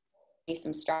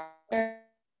some structure.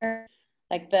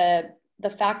 Like the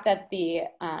fact that the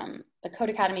Code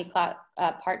Academy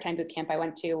part-time boot camp I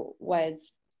went to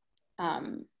was,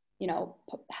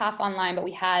 half online, but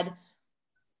we had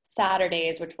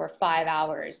Saturdays, which were 5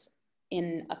 hours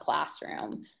in a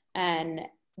classroom. And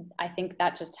I think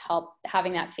that just helped,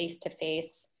 having that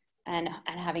face-to-face and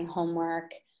having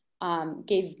homework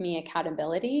gave me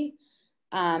accountability.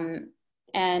 And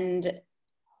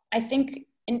I think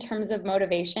in terms of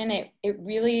motivation, it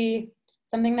really,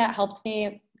 something that helped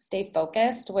me stay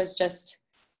focused was just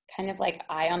kind of like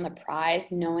eye on the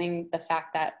prize, knowing the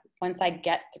fact that once I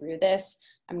get through this,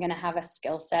 I'm going to have a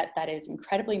skill set that is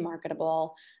incredibly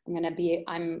marketable. I'm going to be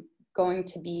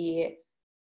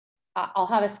I'll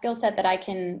have a skill set that I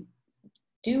can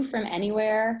do from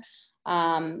anywhere,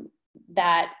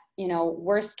 that, you know,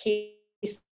 worst case,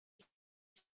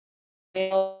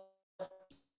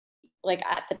 like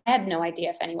I had no idea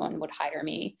if anyone would hire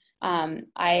me.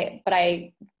 But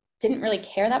I didn't really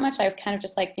care that much. I was kind of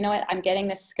just like, you know what, I'm getting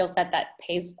this skill set that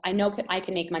pays. I know I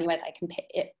can make money with. I can pay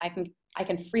it. I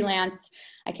can freelance.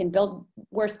 I can build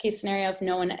worst case scenario if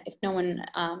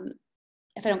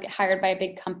I don't get hired by a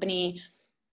big company,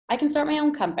 I can start my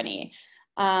own company.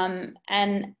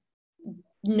 And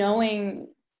knowing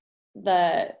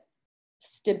the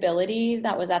stability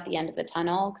that was at the end of the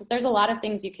tunnel, because there's a lot of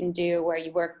things you can do where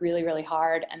you work really, really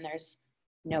hard and there's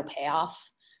no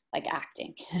payoff, like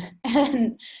acting.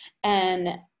 and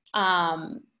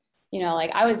you know,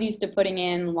 like I was used to putting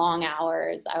in long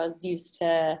hours. I was used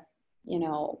to, you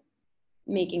know,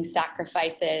 making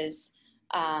sacrifices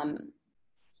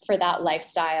for that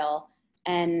lifestyle.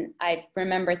 And I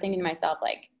remember thinking to myself,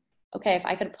 like, okay, if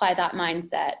I could apply that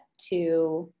mindset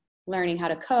to learning how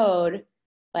to code,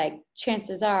 like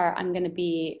chances are I'm going to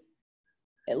be,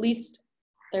 at least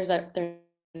there's a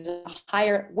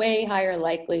way higher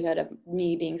likelihood of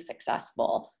me being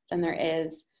successful than there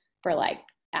is for like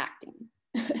acting.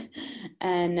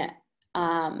 And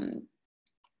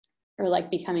or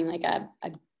like becoming like a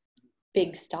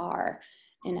big star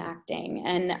in acting.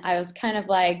 And I was kind of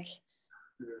like,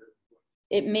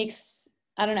 it makes,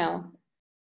 I don't know,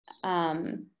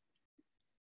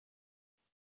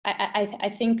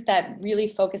 I think that really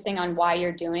focusing on why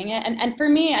you're doing it, and for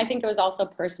me, I think it was also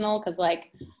personal, because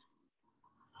like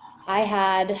I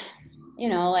had, you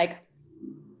know, like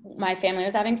my family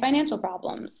was having financial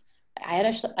problems. I had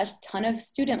a ton of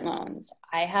student loans.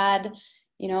 I had,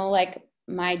 you know, like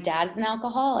my dad's an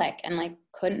alcoholic and like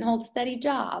couldn't hold a steady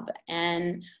job,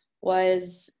 and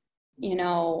was, you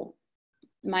know,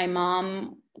 my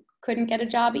mom couldn't get a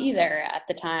job either at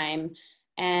the time.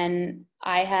 And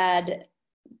I had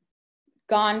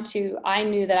I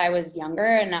knew that I was younger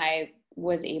and I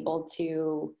was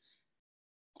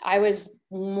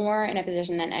more in a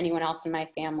position than anyone else in my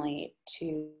family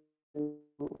to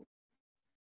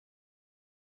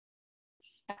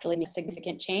actually make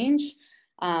significant change,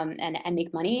 and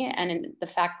make money. And the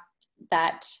fact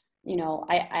that, you know,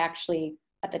 I actually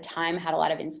at the time had a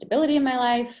lot of instability in my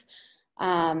life,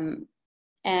 and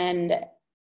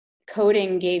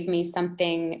coding gave me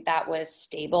something that was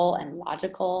stable and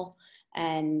logical,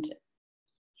 and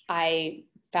I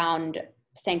found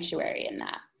sanctuary in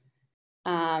that.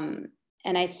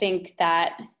 And I think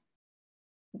that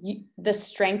the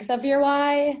strength of your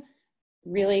why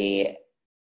really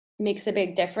makes a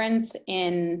big difference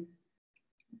in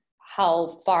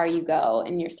how far you go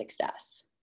in your success.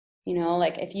 You know,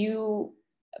 like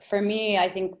for me,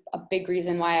 I think a big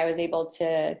reason why I was able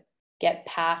to get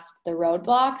past the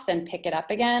roadblocks and pick it up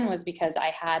again was because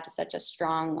I had such a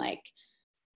strong, like,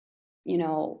 you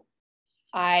know,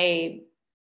 I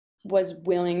was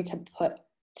willing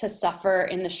to suffer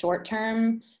in the short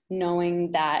term,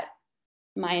 knowing that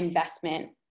my investment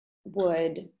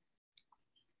would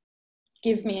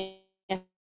give me a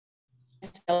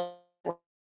skill where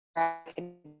I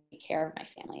could take care of my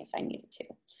family if I needed to.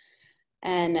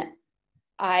 And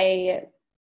I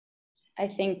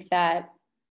think that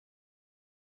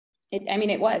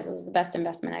it was the best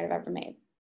investment I've ever made.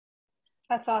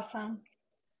 That's awesome.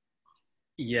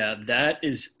 Yeah, that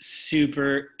is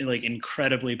super, like,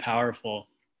 incredibly powerful.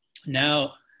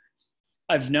 Now,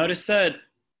 I've noticed that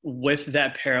with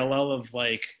that parallel of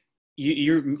like,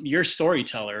 you're a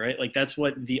storyteller, right? Like that's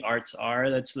what the arts are.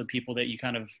 That's the people that you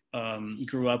kind of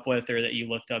grew up with, or that you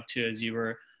looked up to as you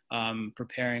were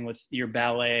preparing with your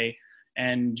ballet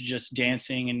and just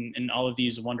dancing and all of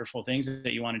these wonderful things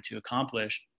that you wanted to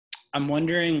accomplish. I'm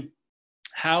wondering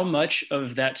how much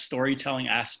of that storytelling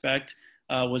aspect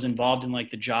was involved in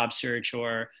like the job search,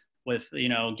 or with, you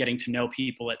know, getting to know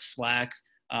people at Slack.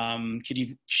 Could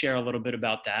you share a little bit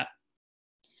about that?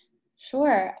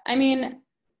 Sure. I mean,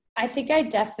 I think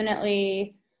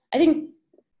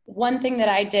one thing that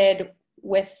I did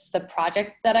with the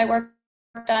project that I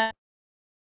worked on,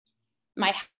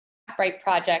 my Bright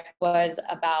project was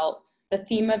about, the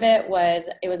theme of it was,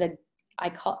 I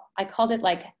called it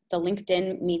like the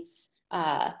LinkedIn meets,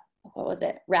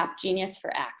 Rap Genius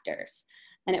for actors.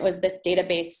 And it was this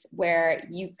database where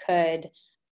you could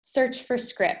search for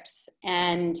scripts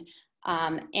and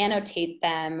annotate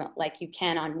them like you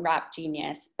can on Rap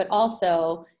Genius, but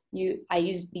also I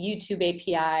used the YouTube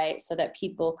API so that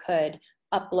people could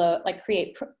upload, like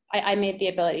I made the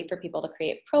ability for people to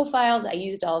create profiles. I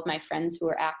used all of my friends who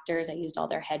were actors. I used all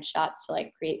their headshots to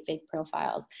like create fake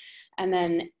profiles. And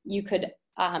then you could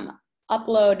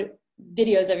upload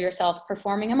videos of yourself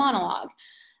performing a monologue.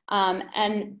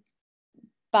 And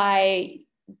by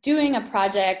doing a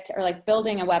project or like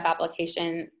building a web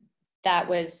application that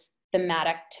was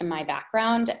thematic to my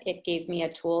background, it gave me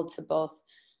a tool to both,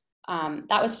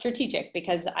 that was strategic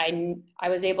because I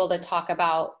was able to talk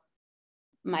about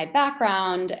my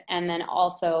background and then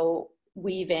also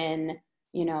weave in,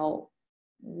 you know,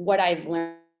 what I've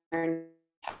learned,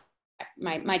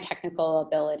 my technical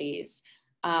abilities.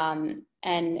 And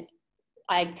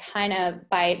I kind of,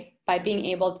 by being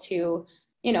able to,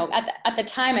 you know, at the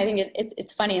time, I think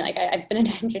it's funny, like I've been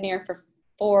an engineer for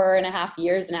 4.5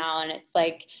 years now, and it's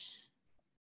like,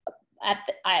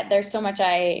 there's so much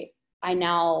I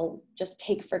now just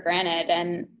take for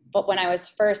granted. But when I was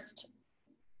first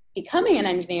becoming an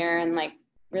engineer and like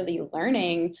really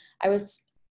learning, I was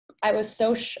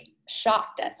so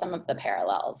shocked at some of the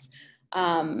parallels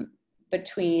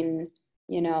between,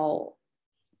 you know,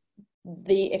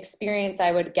 the experience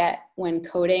I would get when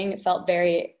coding felt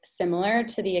very similar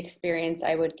to the experience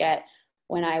I would get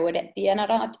when I would be at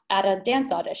a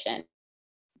dance audition.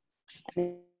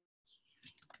 And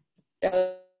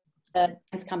the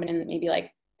dance company maybe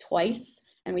like twice,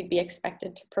 and we'd be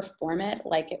expected to perform it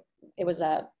like it was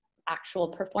a actual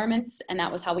performance, and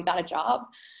that was how we got a job.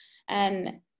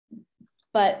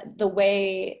 But the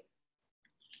way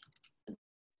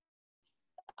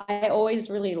I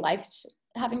always really liked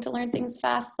having to learn things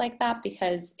fast like that,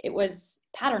 because it was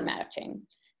pattern matching.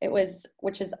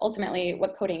 Which is ultimately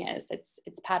what coding is.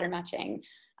 It's pattern matching.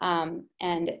 And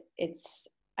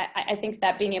I think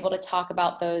that being able to talk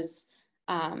about those,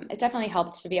 it definitely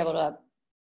helped to be able to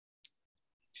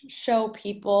show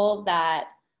people that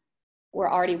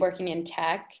were already working in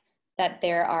tech that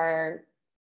there are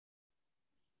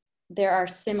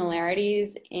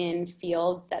similarities in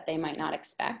fields that they might not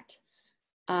expect.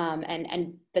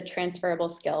 And the transferable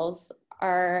skills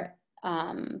are,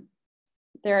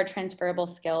 there are transferable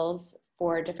skills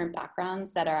for different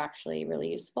backgrounds that are actually really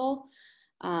useful.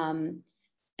 And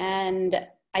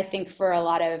I think for a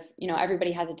lot of, you know,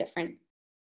 everybody has a different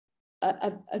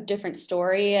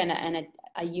story and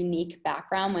a unique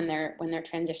background when they're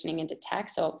transitioning into tech.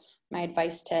 So my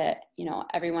advice to, you know,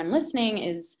 everyone listening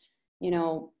is, you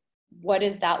know, what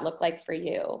does that look like for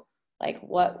you? Like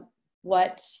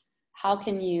how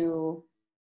can you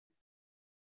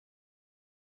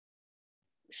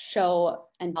show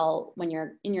and tell when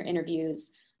you're in your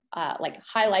interviews, like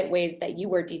highlight ways that you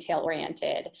were detail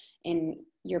oriented in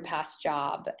your past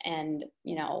job? And,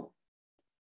 you know,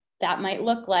 that might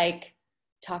look like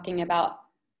talking about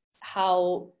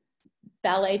how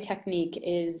ballet technique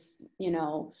is, you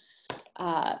know,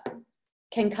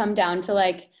 can come down to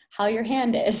like how your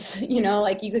hand is, you know,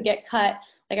 like you could get cut.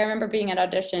 Like I remember being at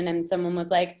audition and someone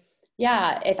was like,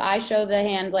 yeah, if I show the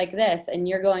hand like this and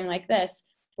you're going like this,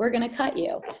 we're going to cut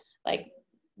you. Like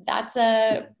that's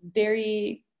a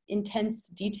very intense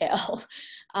detail.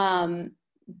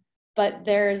 But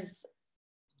there's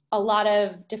a lot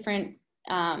of different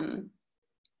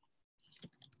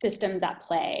systems at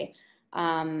play.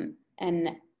 And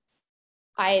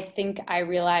I think I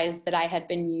realized that I had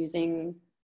been using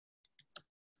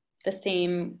the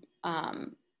same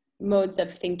modes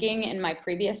of thinking in my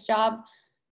previous job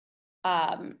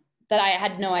that I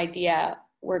had no idea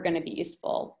were going to be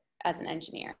useful as an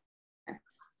engineer.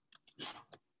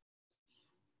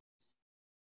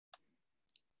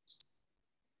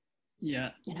 Yeah.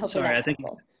 And hopefully Sorry, that's I think,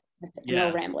 helpful. yeah.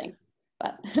 No rambling,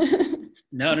 but.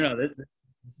 No.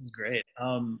 This is great.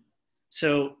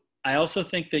 So I also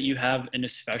think that you have an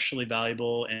especially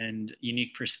valuable and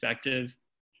unique perspective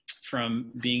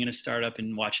from being in a startup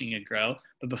and watching it grow.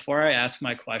 But before I ask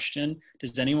my question,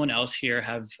 does anyone else here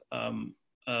have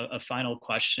a final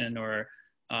question or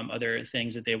other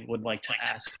things that they would like to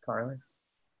ask Carly?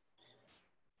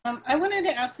 I wanted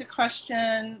to ask a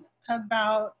question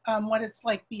about what it's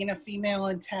like being a female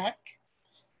in tech,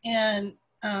 and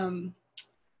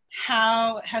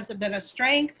how has it been a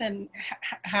strength and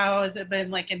how has it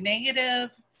been like a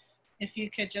negative? If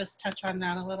you could just touch on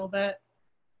that a little bit.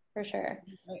 For sure.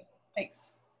 Great.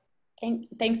 Thanks.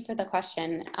 Thanks for the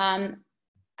question.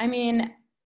 I mean,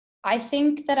 I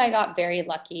think that I got very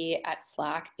lucky at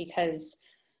Slack because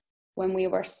when we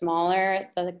were smaller,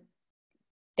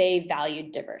 they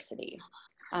valued diversity.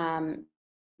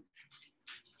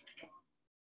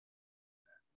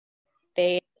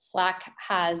 Slack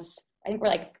has, I think we're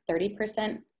like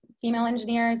 30% female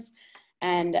engineers.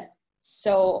 And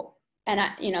so,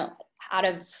 you know, out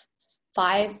of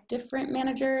 5 different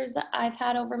managers I've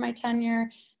had over my tenure,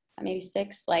 maybe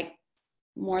 6, like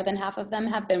more than half of them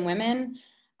have been women.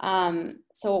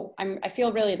 So I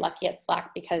feel really lucky at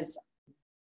Slack because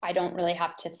I don't really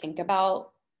have to think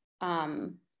about, I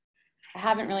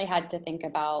haven't really had to think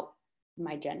about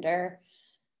my gender.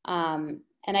 And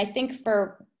I think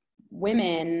for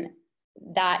women,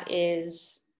 that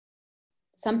is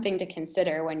something to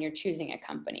consider when you're choosing a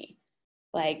company,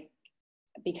 like,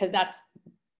 because that's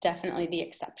definitely the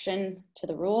exception to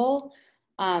the rule.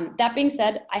 That being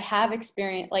said, I have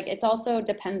experienced, like, it's also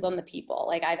depends on the people.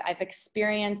 Like I've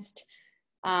experienced,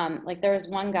 like there was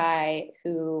one guy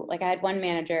who, like I had one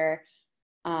manager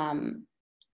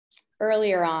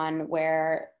earlier on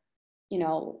where, you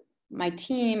know, my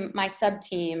team, my sub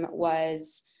team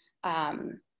was,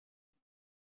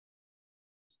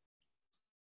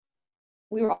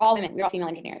 we were all women, we were all female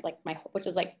engineers, like which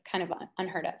is like kind of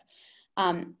unheard of.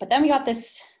 But then we got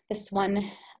this one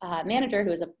manager he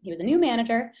was a new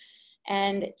manager,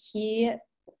 and he,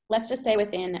 let's just say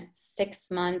within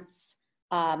 6 months,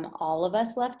 all of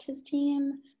us left his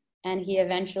team, and he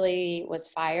eventually was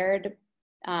fired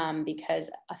because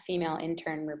a female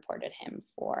intern reported him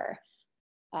for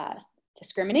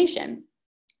discrimination.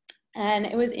 And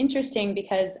it was interesting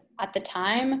because at the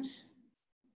time,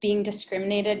 being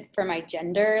discriminated for my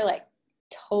gender, like,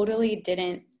 totally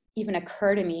didn't even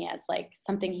occur to me as like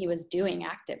something he was doing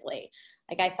actively.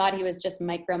 Like I thought he was just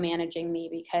micromanaging me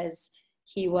because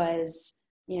he was,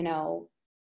 you know,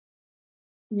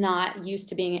 not used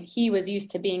to being, he was used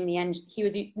to being he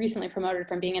was recently promoted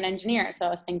from being an engineer. So I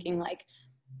was thinking like,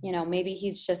 you know, maybe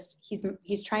he's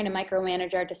trying to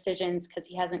micromanage our decisions because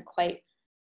he hasn't quite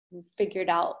figured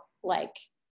out like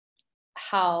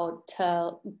how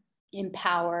to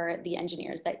empower the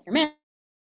engineers that you're managing.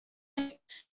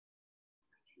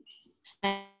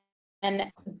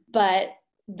 But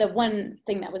the one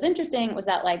thing that was interesting was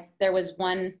that like there was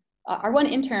our one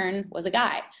intern was a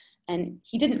guy, and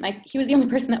he was the only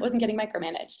person that wasn't getting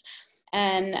micromanaged.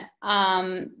 And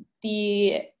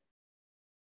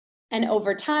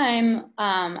over time,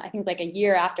 I think like a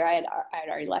year after I had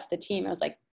already left the team, it was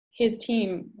like his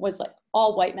team was like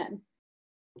all white men.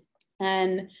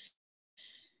 And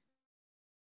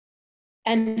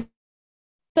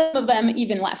some of them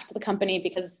even left the company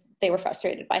because they were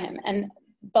frustrated by him.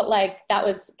 But like that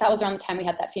was around the time we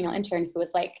had that female intern who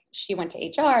was like, she went to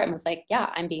HR and was like, yeah,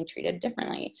 I'm being treated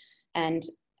differently. And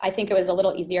I think it was a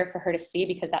little easier for her to see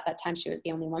because at that time she was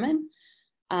the only woman.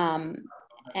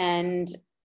 And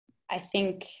I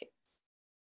think,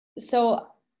 so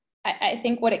I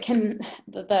think what it can,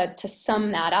 to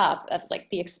sum that up, that's like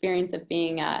the experience of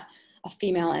being a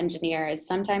female engineer is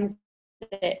sometimes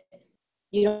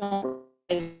you don't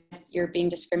realize you're being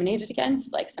discriminated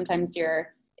against. Like sometimes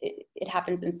it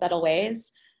happens in subtle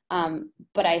ways.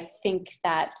 But I think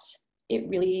that it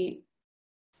really,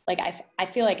 like, I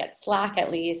feel like at Slack,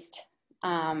 at least,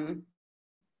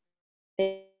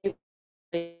 they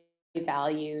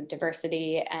value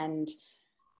diversity, and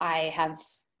I have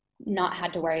not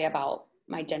had to worry about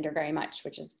my gender very much,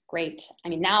 which is great. I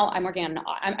mean, now I'm working on,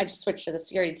 I just switched to the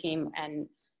security team and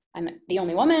I'm the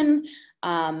only woman.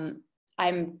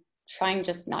 I'm trying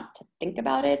just not to think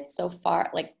about it so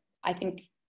far. Like, I think,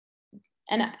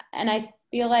 and I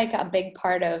feel like a big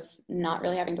part of not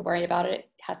really having to worry about it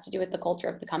has to do with the culture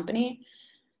of the company.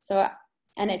 So,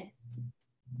 I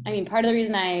mean, part of the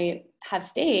reason I have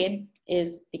stayed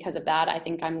is because of that. I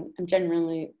think I'm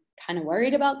generally kind of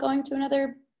worried about going to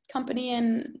another company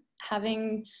and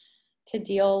having to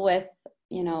deal with,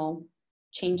 you know,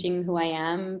 changing who I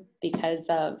am because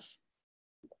of,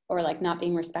 or like not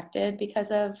being respected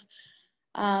because of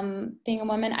being a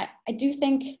woman. I do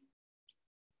think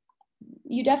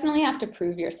you definitely have to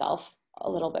prove yourself a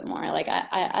little bit more. Like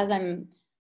as I'm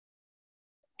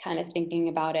kind of thinking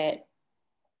about it,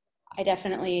 I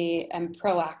definitely am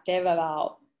proactive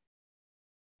about,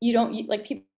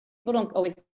 people don't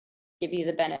always give you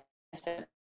the benefit of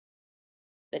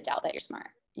the doubt that you're smart,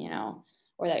 you know,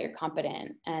 or that you're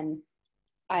competent. And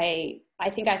I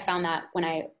think I found that when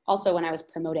I was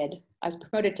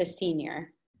promoted to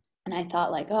senior, and I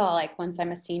thought like, oh, like once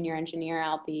I'm a senior engineer,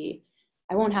 I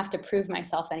won't have to prove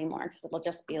myself anymore because it'll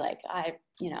just be like, I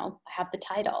have the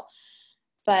title.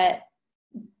 But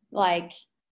like,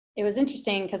 it was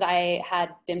interesting because I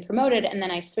had been promoted and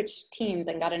then I switched teams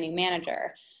and got a new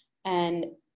manager. And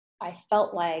I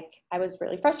felt like I was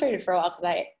really frustrated for a while because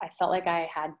I felt like I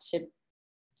had to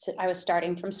I was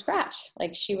starting from scratch.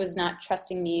 Like she was not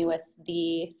trusting me with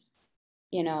the,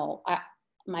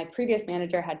 my previous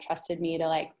manager had trusted me to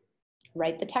like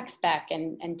write the tech spec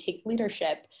and take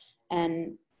leadership.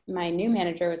 And my new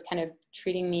manager was kind of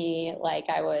treating me like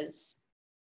I was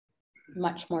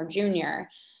much more junior.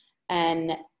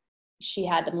 And she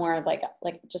had more of like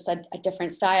just a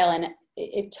different style. And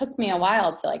it took me a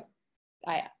while to like,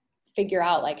 I figure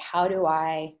out like, how do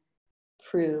I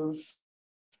prove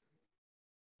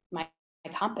my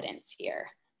competence here?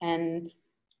 And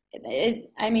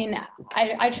I mean,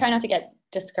 I try not to get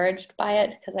discouraged by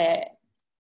it, because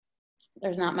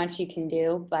there's not much you can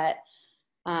do, but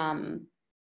I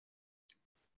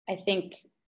think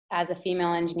as a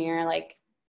female engineer, like,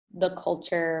 the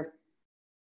culture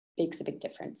makes a big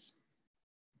difference.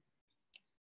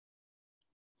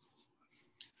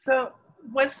 So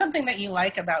what's something that you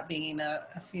like about being a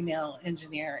female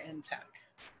engineer in tech?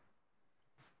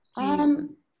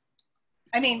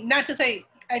 I mean, not to say,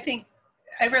 I think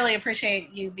I really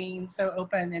appreciate you being so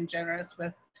open and generous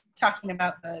with talking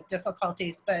about the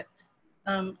difficulties, but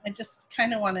I just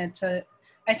kind of wanted to,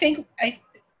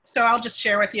 so I'll just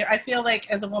share with you, I feel like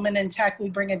as a woman in tech,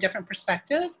 we bring a different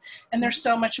perspective, and there's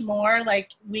so much more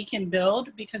like we can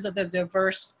build because of the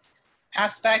diverse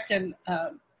aspect and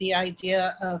the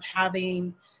idea of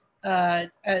having a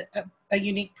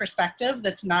unique perspective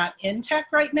that's not in tech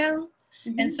right now.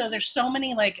 Mm-hmm. And so there's so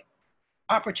many like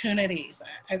opportunities.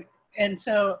 And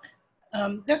so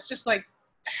that's just like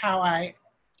how I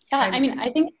mean, I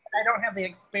think I don't have the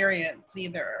experience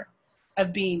either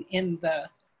of being in the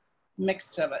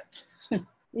mix of it.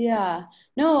 Yeah,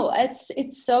 no, it's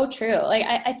so true. Like,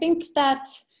 I think that,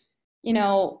 you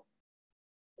know,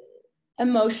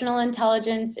 emotional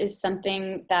intelligence is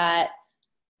something that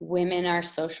women are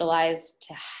socialized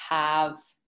to have,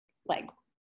 like,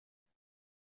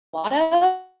 a lot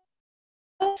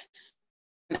of,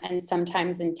 and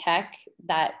sometimes in tech,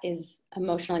 that is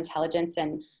emotional intelligence,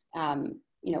 and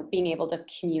you know, being able to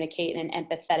communicate in an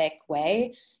empathetic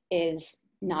way is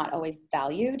not always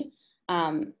valued.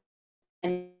 And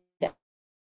I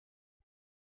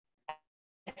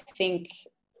think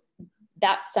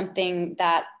that's something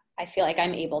that I feel like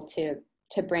I'm able to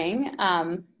bring,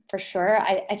 for sure.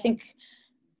 I think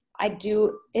I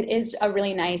do. It is a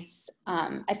really nice,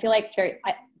 I feel like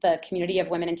the community of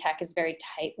women in tech is very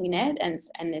tightly knit and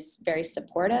is very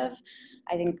supportive.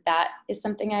 I think that is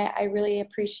something I really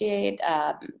appreciate.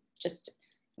 Just,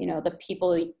 you know, the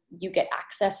people you get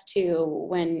access to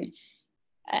when,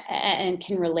 and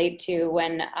can relate to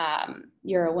when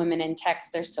you're a woman in tech.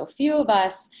 There's so few of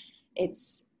us.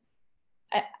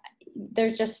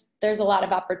 There's a lot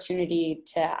of opportunity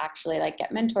to actually like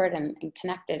get mentored and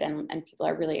connected, and people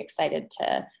are really excited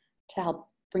to help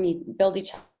build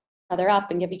each other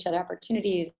up and give each other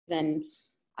opportunities. And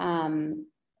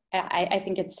I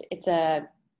think that's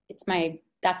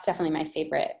definitely my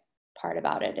favorite part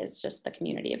about it, is just the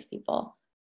community of people.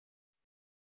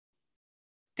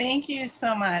 Thank you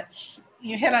so much.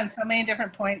 You hit on so many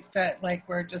different points that like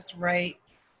were just right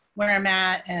where I'm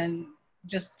at, and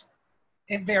just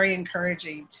very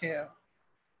encouraging too.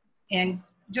 And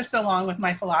just along with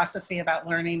my philosophy about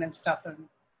learning and stuff. And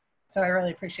so I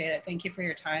really appreciate it. Thank you for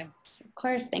your time. Of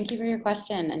course. Thank you for your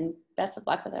question, and best of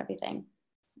luck with everything.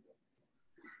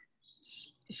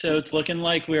 So it's looking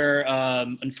like we're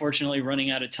unfortunately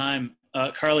running out of time.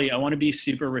 Carly, I want to be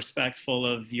super respectful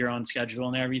of your own schedule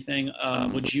and everything.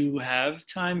 Would you have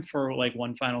time for like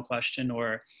one final question,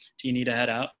 or do you need to head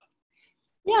out?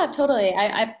 Yeah, totally.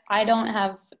 I don't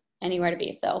have anywhere to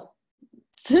be, so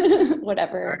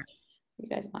whatever you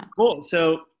guys want. Cool.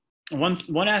 So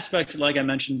one aspect, like I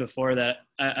mentioned before, that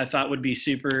I thought would be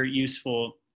super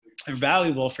useful or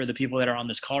valuable for the people that are on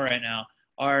this call right now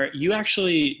are you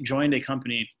actually joined a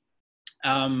company,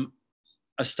 a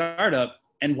startup,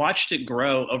 and watched it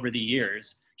grow over the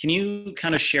years. Can you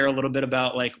kind of share a little bit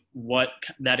about like what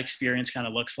that experience kind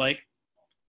of looks like?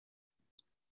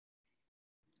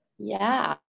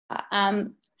 Yeah,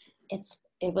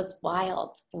 it was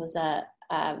wild. It was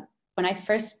when I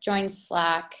first joined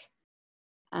Slack,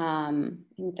 I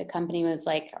think the company was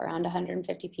like around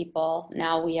 150 people.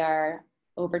 Now we are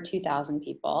over 2,000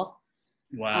 people.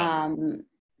 Wow.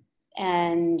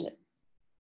 And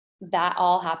that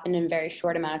all happened in a very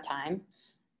short amount of time.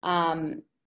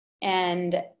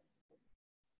 And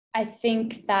I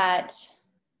think that,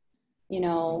 you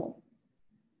know,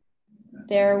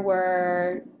 there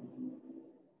were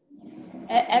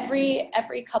every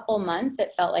couple months,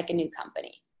 it felt like a new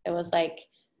company. It was like,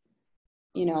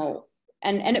 you know,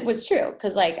 and it was true,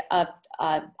 because like a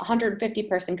 150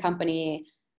 person company,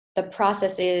 the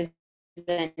processes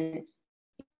and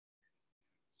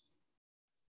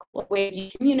ways you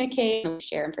communicate, and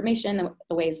share information,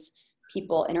 the ways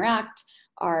people interact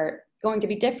are going to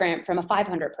be different from a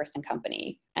 500 person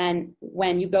company. And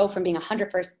when you go from being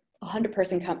 100 person or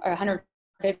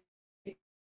 150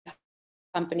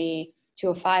 company to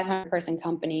a 500 person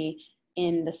company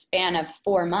in the span of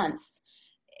 4 months,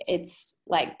 it's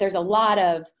like there's a lot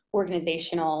of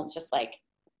organizational just like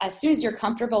as soon as you're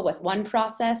comfortable with one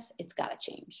process, it's got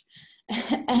to change.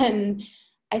 And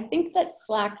I think that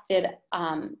Slack did,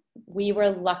 we were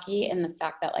lucky in the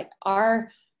fact that like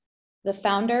the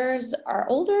founders are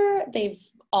older. They've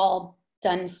all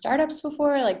done startups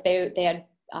before. Like they had,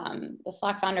 the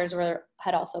Slack founders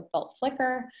had also built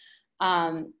Flickr.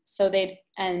 So they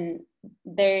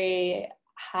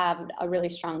have a really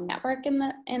strong network in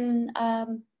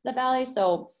the Valley.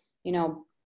 So, you know,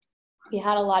 we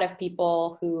had a lot of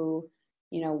people who,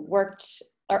 you know, worked,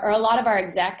 or a lot of our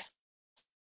execs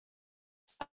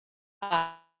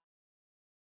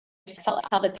felt like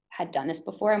how they had done this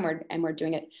before, and we're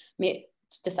doing it,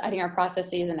 deciding our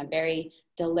processes in a very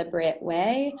deliberate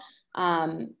way.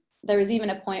 There was even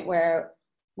a point where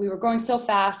we were growing so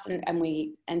fast,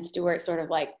 and Stuart sort of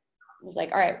like was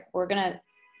like, all right, we're gonna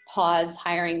pause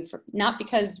hiring, for not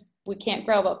because we can't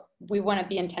grow, but we want to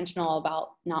be intentional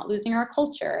about not losing our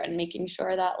culture and making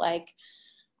sure that like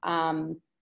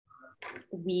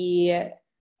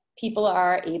people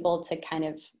are able to kind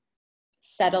of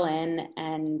settle in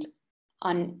and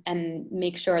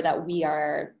make sure that we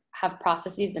have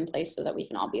processes in place so that we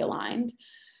can all be aligned.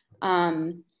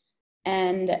 And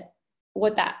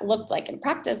what that looked like in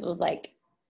practice was like,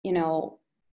 you know,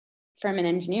 from an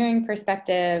engineering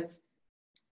perspective,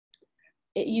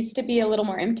 it used to be a little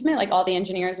more intimate. Like all the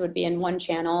engineers would be in one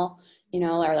channel, you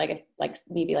know, or like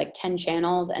maybe like 10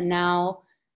 channels. And now,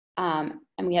 and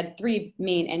we had 3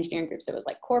 main engineering groups. It was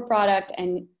like core product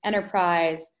and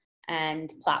enterprise and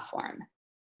platform.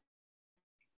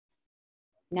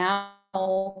 Now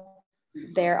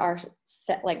there are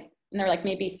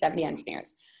maybe 70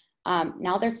 engineers.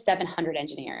 Now there's 700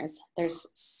 engineers. There's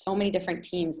so many different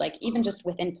teams. Like even just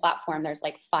within platform, there's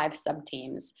like 5 sub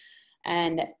teams,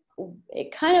 and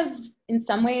it kind of, in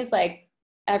some ways, like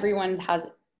everyone's has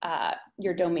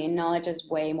your domain knowledge is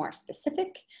way more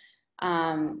specific,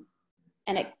 and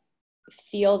it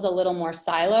feels a little more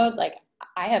siloed. Like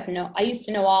I used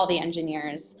to know all the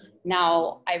engineers.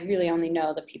 Now I really only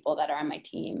know the people that are on my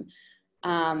team.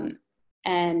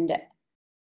 And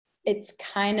it's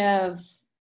kind of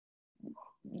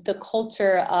the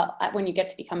culture when you get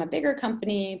to become a bigger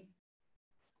company,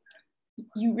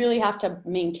 you really have to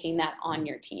maintain that on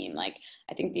your team. Like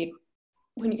I think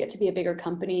when you get to be a bigger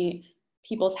company,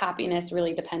 people's happiness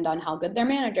really depend on how good their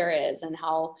manager is and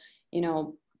how, you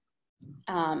know,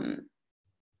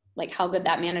 like how good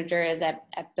that manager is at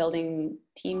building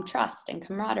team trust and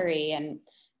camaraderie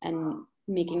and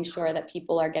making sure that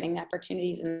people are getting the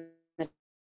opportunities and the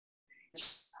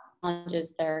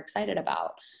challenges they're excited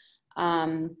about.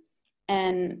 And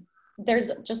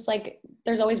there's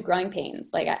always growing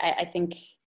pains. Like I think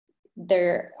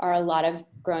there are a lot of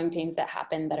growing pains that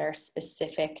happen that are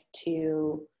specific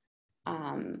to,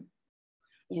 you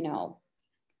know,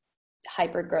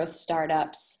 hyper growth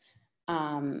startups,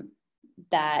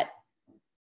 that,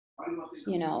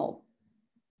 you know,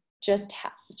 just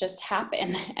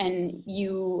happen, and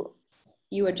you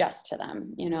adjust to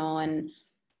them, you know, and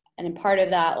part of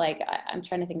that, like I'm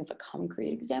trying to think of a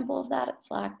concrete example of that at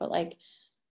Slack, but like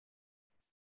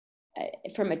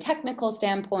from a technical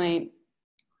standpoint,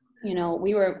 you know,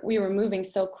 we were moving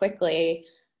so quickly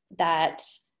that,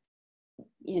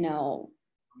 you know,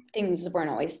 things weren't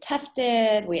always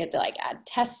tested. We had to like add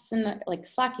tests, and like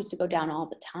Slack used to go down all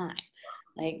the time.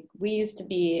 Like it used to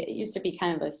be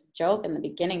kind of this joke in the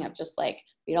beginning of just like,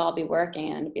 we'd all be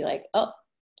working and it'd be like, oh,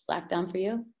 Slack down for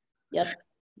you? Yep.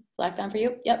 Slack down for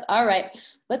you? Yep. All right,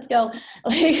 let's go.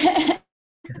 Like,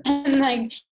 and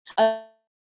like,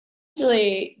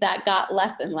 eventually that got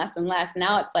less and less and less.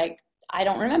 Now it's like, I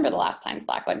don't remember the last time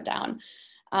Slack went down.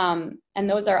 And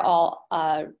those are all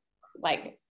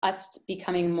like us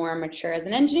becoming more mature as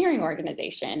an engineering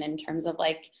organization in terms of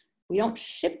like, we don't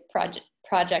ship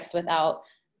projects without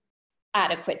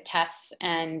adequate tests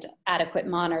and adequate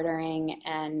monitoring,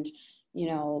 and, you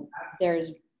know,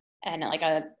 there's like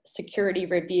a security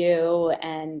review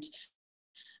and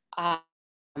all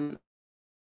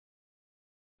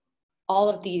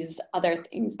of these other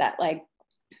things that like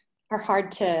are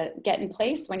hard to get in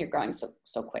place when you're growing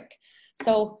so quick.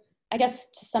 So I guess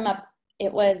to sum up,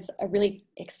 it was a really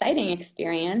exciting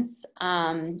experience.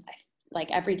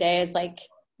 Like every day is like,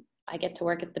 I get to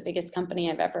work at the biggest company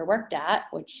I've ever worked at,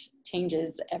 which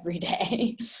changes every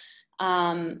day.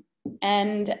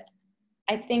 And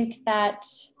I think that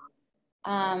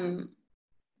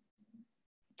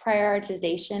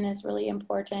prioritization is really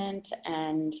important,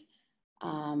 and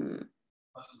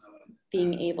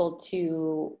being able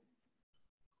to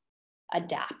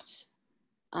adapt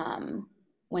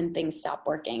when things stop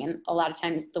working. And a lot of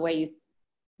times the way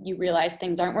you realize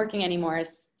things aren't working anymore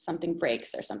is something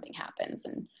breaks or something happens,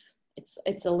 and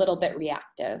it's a little bit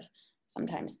reactive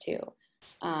sometimes too.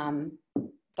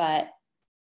 But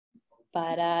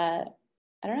I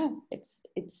don't know. It's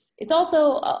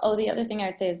also, the other thing I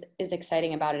would say is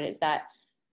exciting about it is that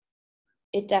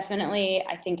it definitely,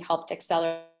 I think, helped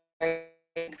accelerate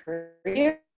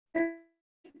career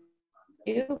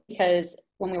too, because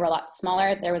when we were a lot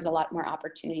smaller, there was a lot more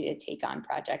opportunity to take on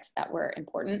projects that were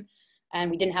important,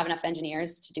 and we didn't have enough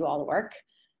engineers to do all the work.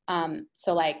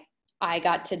 So like I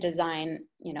got to design,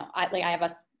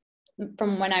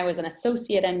 from when I was an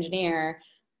associate engineer,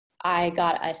 I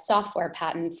got a software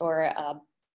patent for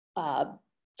a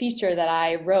feature that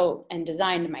I wrote and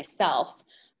designed myself,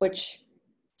 which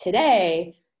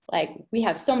today, like we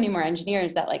have so many more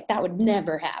engineers that like that would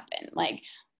never happen. Like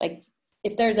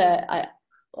if there's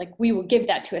like we will give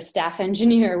that to a staff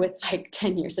engineer with like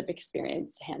 10 years of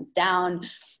experience, hands down.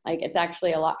 Like it's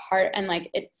actually a lot harder, and like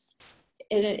it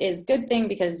is good thing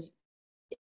because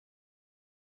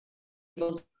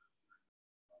you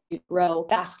grow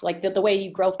fast. Like the way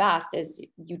you grow fast is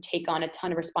you take on a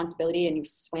ton of responsibility and you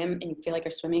swim and you feel like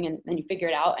you're swimming, and then you figure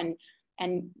it out, and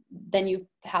then you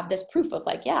have this proof of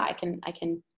like, yeah, I can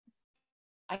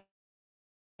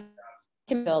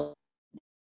build,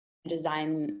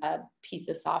 design a piece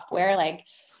of software, like,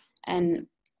 and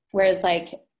whereas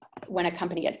like when a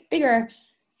company gets bigger,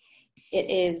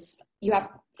 it's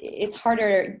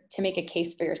harder to make a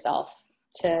case for yourself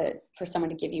for someone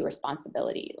to give you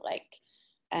responsibility, like,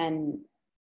 and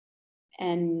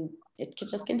it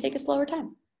just can take a slower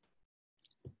time.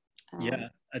 Yeah,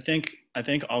 I think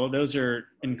all of those are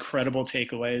incredible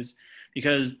takeaways,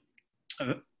 because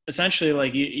essentially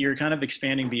like you're kind of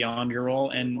expanding beyond your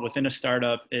role, and within a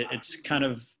startup it's kind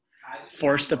of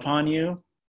forced upon you,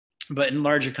 but in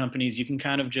larger companies you can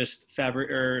kind of just fabric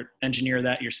or engineer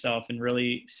that yourself and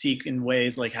really seek in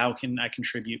ways like, how can I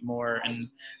contribute more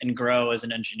and grow as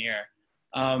an engineer.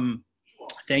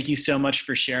 Thank you so much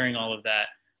for sharing all of that.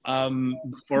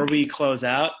 Before we close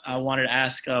out, I wanted to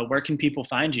ask, where can people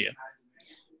find you?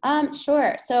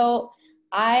 Sure. So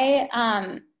I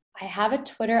have a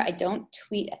Twitter. I don't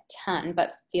tweet a ton,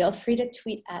 but feel free to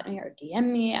tweet at me or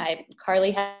DM me.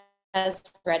 Carly has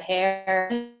red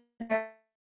hair.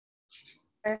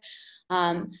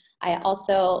 I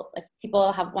also, if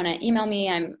people want to email me,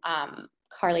 I'm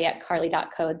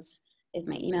carly@carly.codes is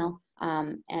my email.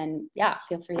 And yeah,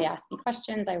 feel free to ask me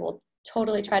questions. I will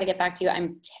totally try to get back to you.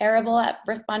 I'm terrible at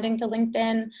responding to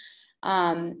LinkedIn,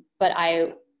 but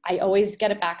I always get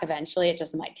it back eventually. It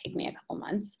just might take me a couple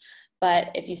months. But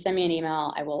if you send me an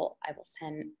email, I will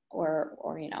send, or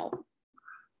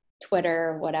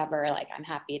Twitter, whatever. Like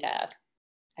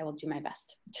I will do my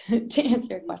best to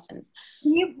answer your questions.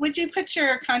 Would you put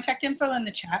your contact info in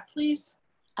the chat, please?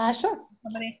 Sure.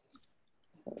 Somebody.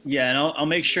 Yeah, and I'll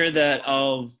make sure that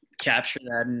I'll capture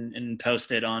that and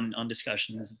post it on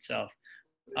discussions itself.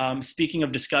 Speaking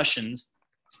of discussions,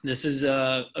 this is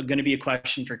going to be a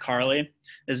question for Carly.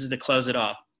 This is to close it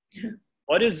off.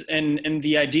 What is, and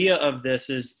the idea of this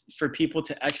is for people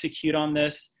to execute on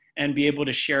this and be able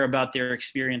to share about their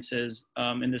experiences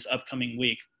in this upcoming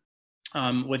week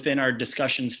within our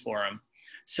discussions forum.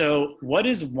 So what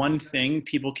is one thing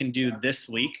people can do this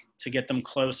week to get them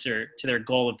closer to their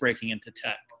goal of breaking into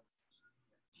tech?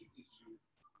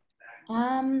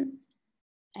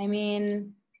 I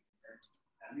mean,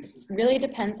 it really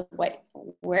depends on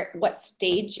what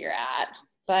stage you're at.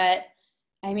 But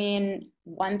I mean,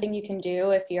 one thing you can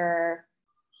do if you're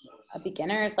a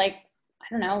beginner is like, I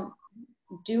don't know,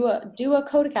 do a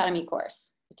Code Academy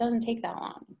course. It doesn't take that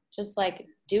long. Just like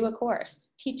do a course,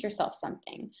 teach yourself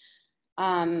something.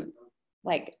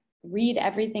 Like read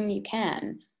everything you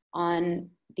can on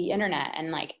the internet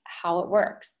and like how it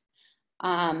works.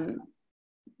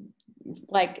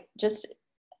 Like just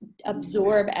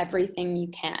absorb everything you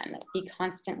can. Be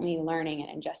constantly learning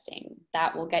and ingesting.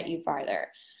 That will get you farther.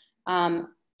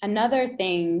 Another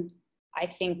thing I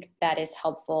think that is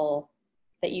helpful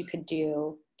that you could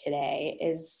do today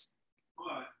is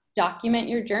document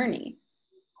your journey.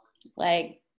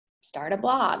 Like start a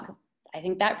blog. I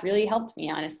think that really helped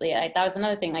me, honestly. That was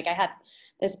another thing. Like I had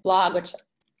this blog, which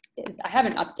I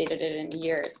haven't updated it in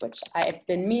years, which I've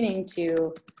been meaning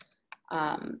to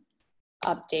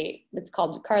update. It's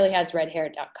called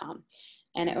carlyhasredhair.com.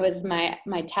 And it was my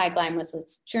tagline was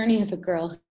this journey of a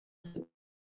girl who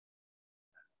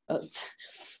votes.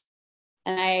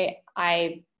 And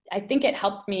I think it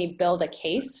helped me build a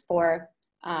case for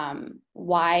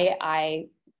why I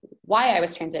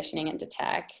was transitioning into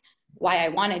tech, why I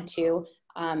wanted to.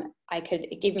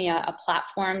 It gave me a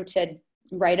platform to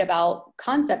write about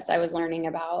concepts I was learning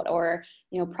about, or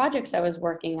projects I was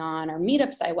working on, or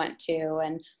meetups I went to,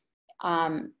 and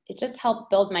it just helped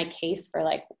build my case for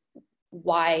like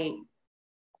why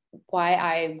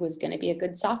I was going to be a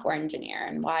good software engineer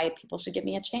and why people should give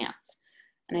me a chance.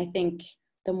 And I think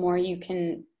the more you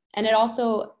can, and it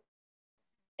also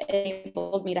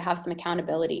enabled me to have some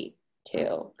accountability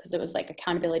too, because it was like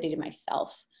accountability to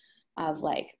myself of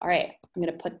like, all right, I'm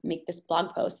going to make this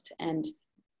blog post and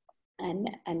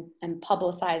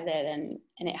publicize it. And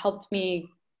it helped me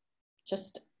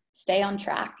just stay on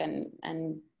track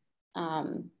and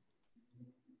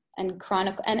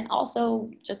chronicle, and also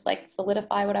just like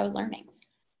solidify what I was learning.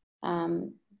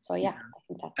 So yeah, I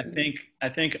think that's I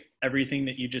think everything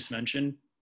that you just mentioned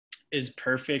is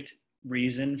perfect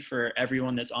reason for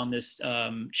everyone that's on this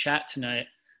chat tonight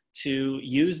to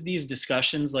use these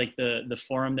discussions, like the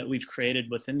forum that we've created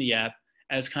within the app,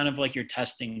 as kind of like your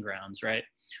testing grounds, right?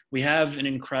 We have an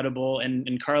incredible,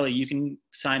 and Carly, you can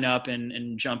sign up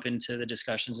and jump into the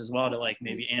discussions as well to like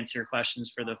maybe answer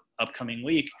questions for the upcoming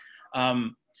week.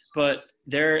 But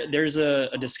there's a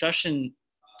discussion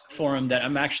forum that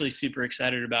I'm actually super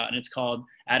excited about, and it's called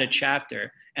Add a Chapter.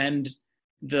 And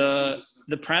the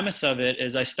premise of it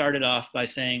is, I started off by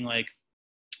saying like,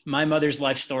 my mother's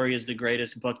life story is the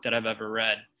greatest book that I've ever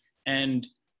read. And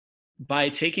by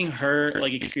taking her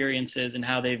like experiences and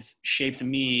how they've shaped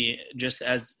me just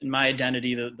as in my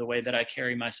identity, the way that I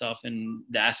carry myself and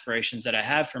the aspirations that I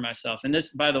have for myself. And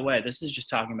this, by the way, this is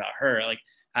just talking about her. Like,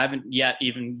 I haven't yet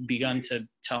even begun to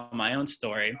tell my own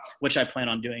story, which I plan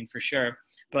on doing for sure.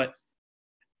 But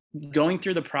going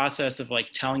through the process of like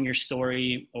telling your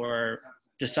story or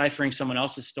deciphering someone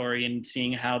else's story and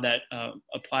seeing how that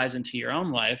applies into your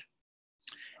own life,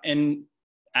 and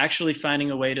actually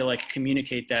finding a way to like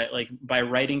communicate that, like by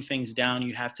writing things down,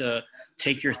 you have to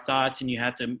take your thoughts and you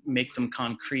have to make them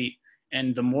concrete.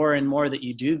 And the more and more that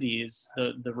you do these,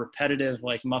 the repetitive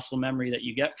like muscle memory that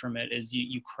you get from it is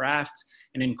you craft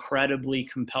an incredibly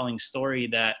compelling story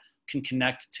that can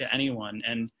connect to anyone.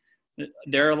 And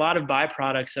there are a lot of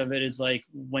byproducts of it, is like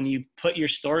when you put your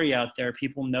story out there,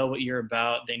 people know what you're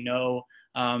about. They know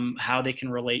how they can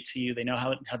relate to you. They know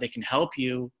how they can help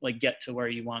you like get to where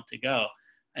you want to go.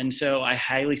 And so I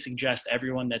highly suggest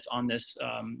everyone that's on this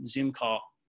Zoom call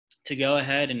to go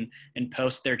ahead and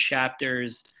post their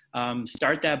chapters,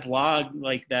 start that blog,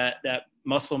 like that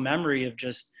muscle memory of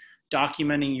just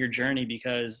documenting your journey,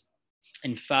 because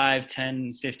in 5,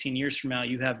 10, 15 years from now,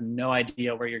 you have no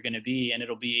idea where you're going to be. And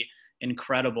it'll be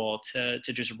incredible to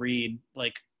just read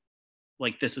like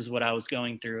this is what I was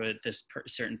going through at this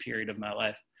certain period of my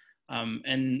life.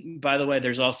 And by the way,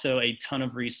 there's also a ton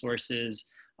of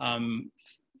resources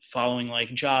following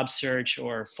like job search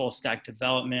or full stack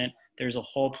development. There's a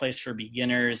whole place for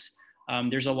beginners.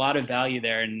 There's a lot of value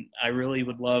there, and I really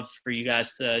would love for you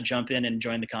guys to jump in and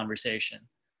join the conversation.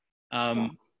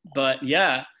 But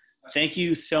yeah, thank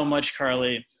you so much,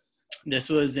 Carly. This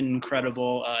was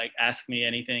incredible. Ask me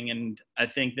anything, and I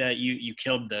think that you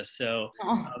killed this. So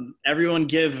everyone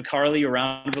give Carly a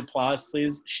round of applause,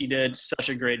 please. She did such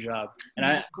a great job. And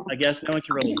I guess no one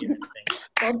can really do anything.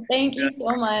 Well, thank you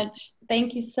so much.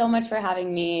 Thank you so much for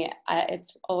having me.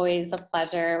 It's always a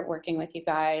pleasure working with you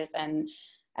guys and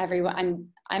everyone.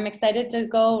 I'm excited to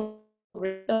go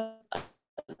to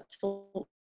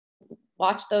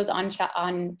watch those on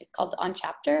it's called On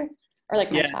Chapter, or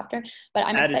like my chapter. But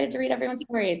I'm excited to read everyone's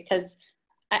stories, because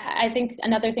I think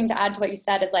another thing to add to what you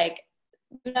said is like,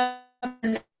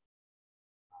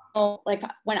 like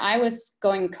when I was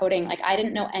going coding, like I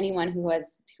didn't know anyone who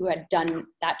had done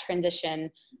that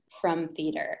transition from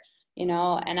theater,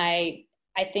 and I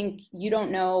think you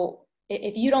don't know,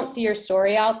 if you don't see your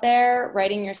story out there,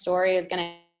 writing your story is going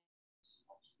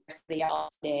to somebody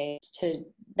else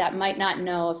that might not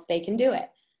know if they can do it.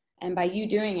 And by you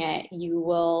doing it, you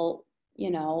will,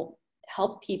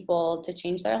 help people to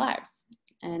change their lives.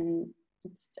 And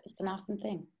it's an awesome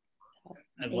thing. So,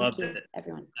 I love it,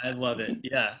 everyone. I love it.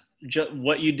 Yeah.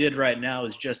 What you did right now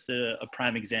is just a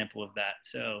prime example of that.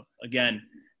 So again,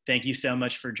 thank you so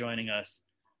much for joining us.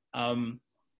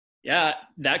 Yeah,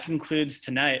 that concludes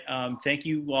tonight. Thank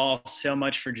you all so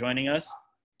much for joining us.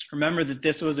 Remember that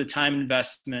this was a time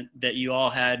investment that you all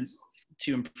had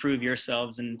to improve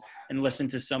yourselves and listen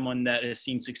to someone that has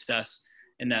seen success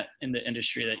in the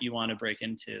industry that you want to break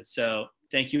into. So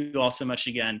thank you all so much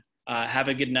again. Have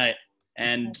a good night,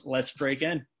 and let's break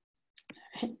in.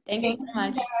 Thank you so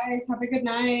much. Guys, have a good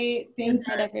night. Thank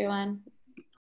you, everyone.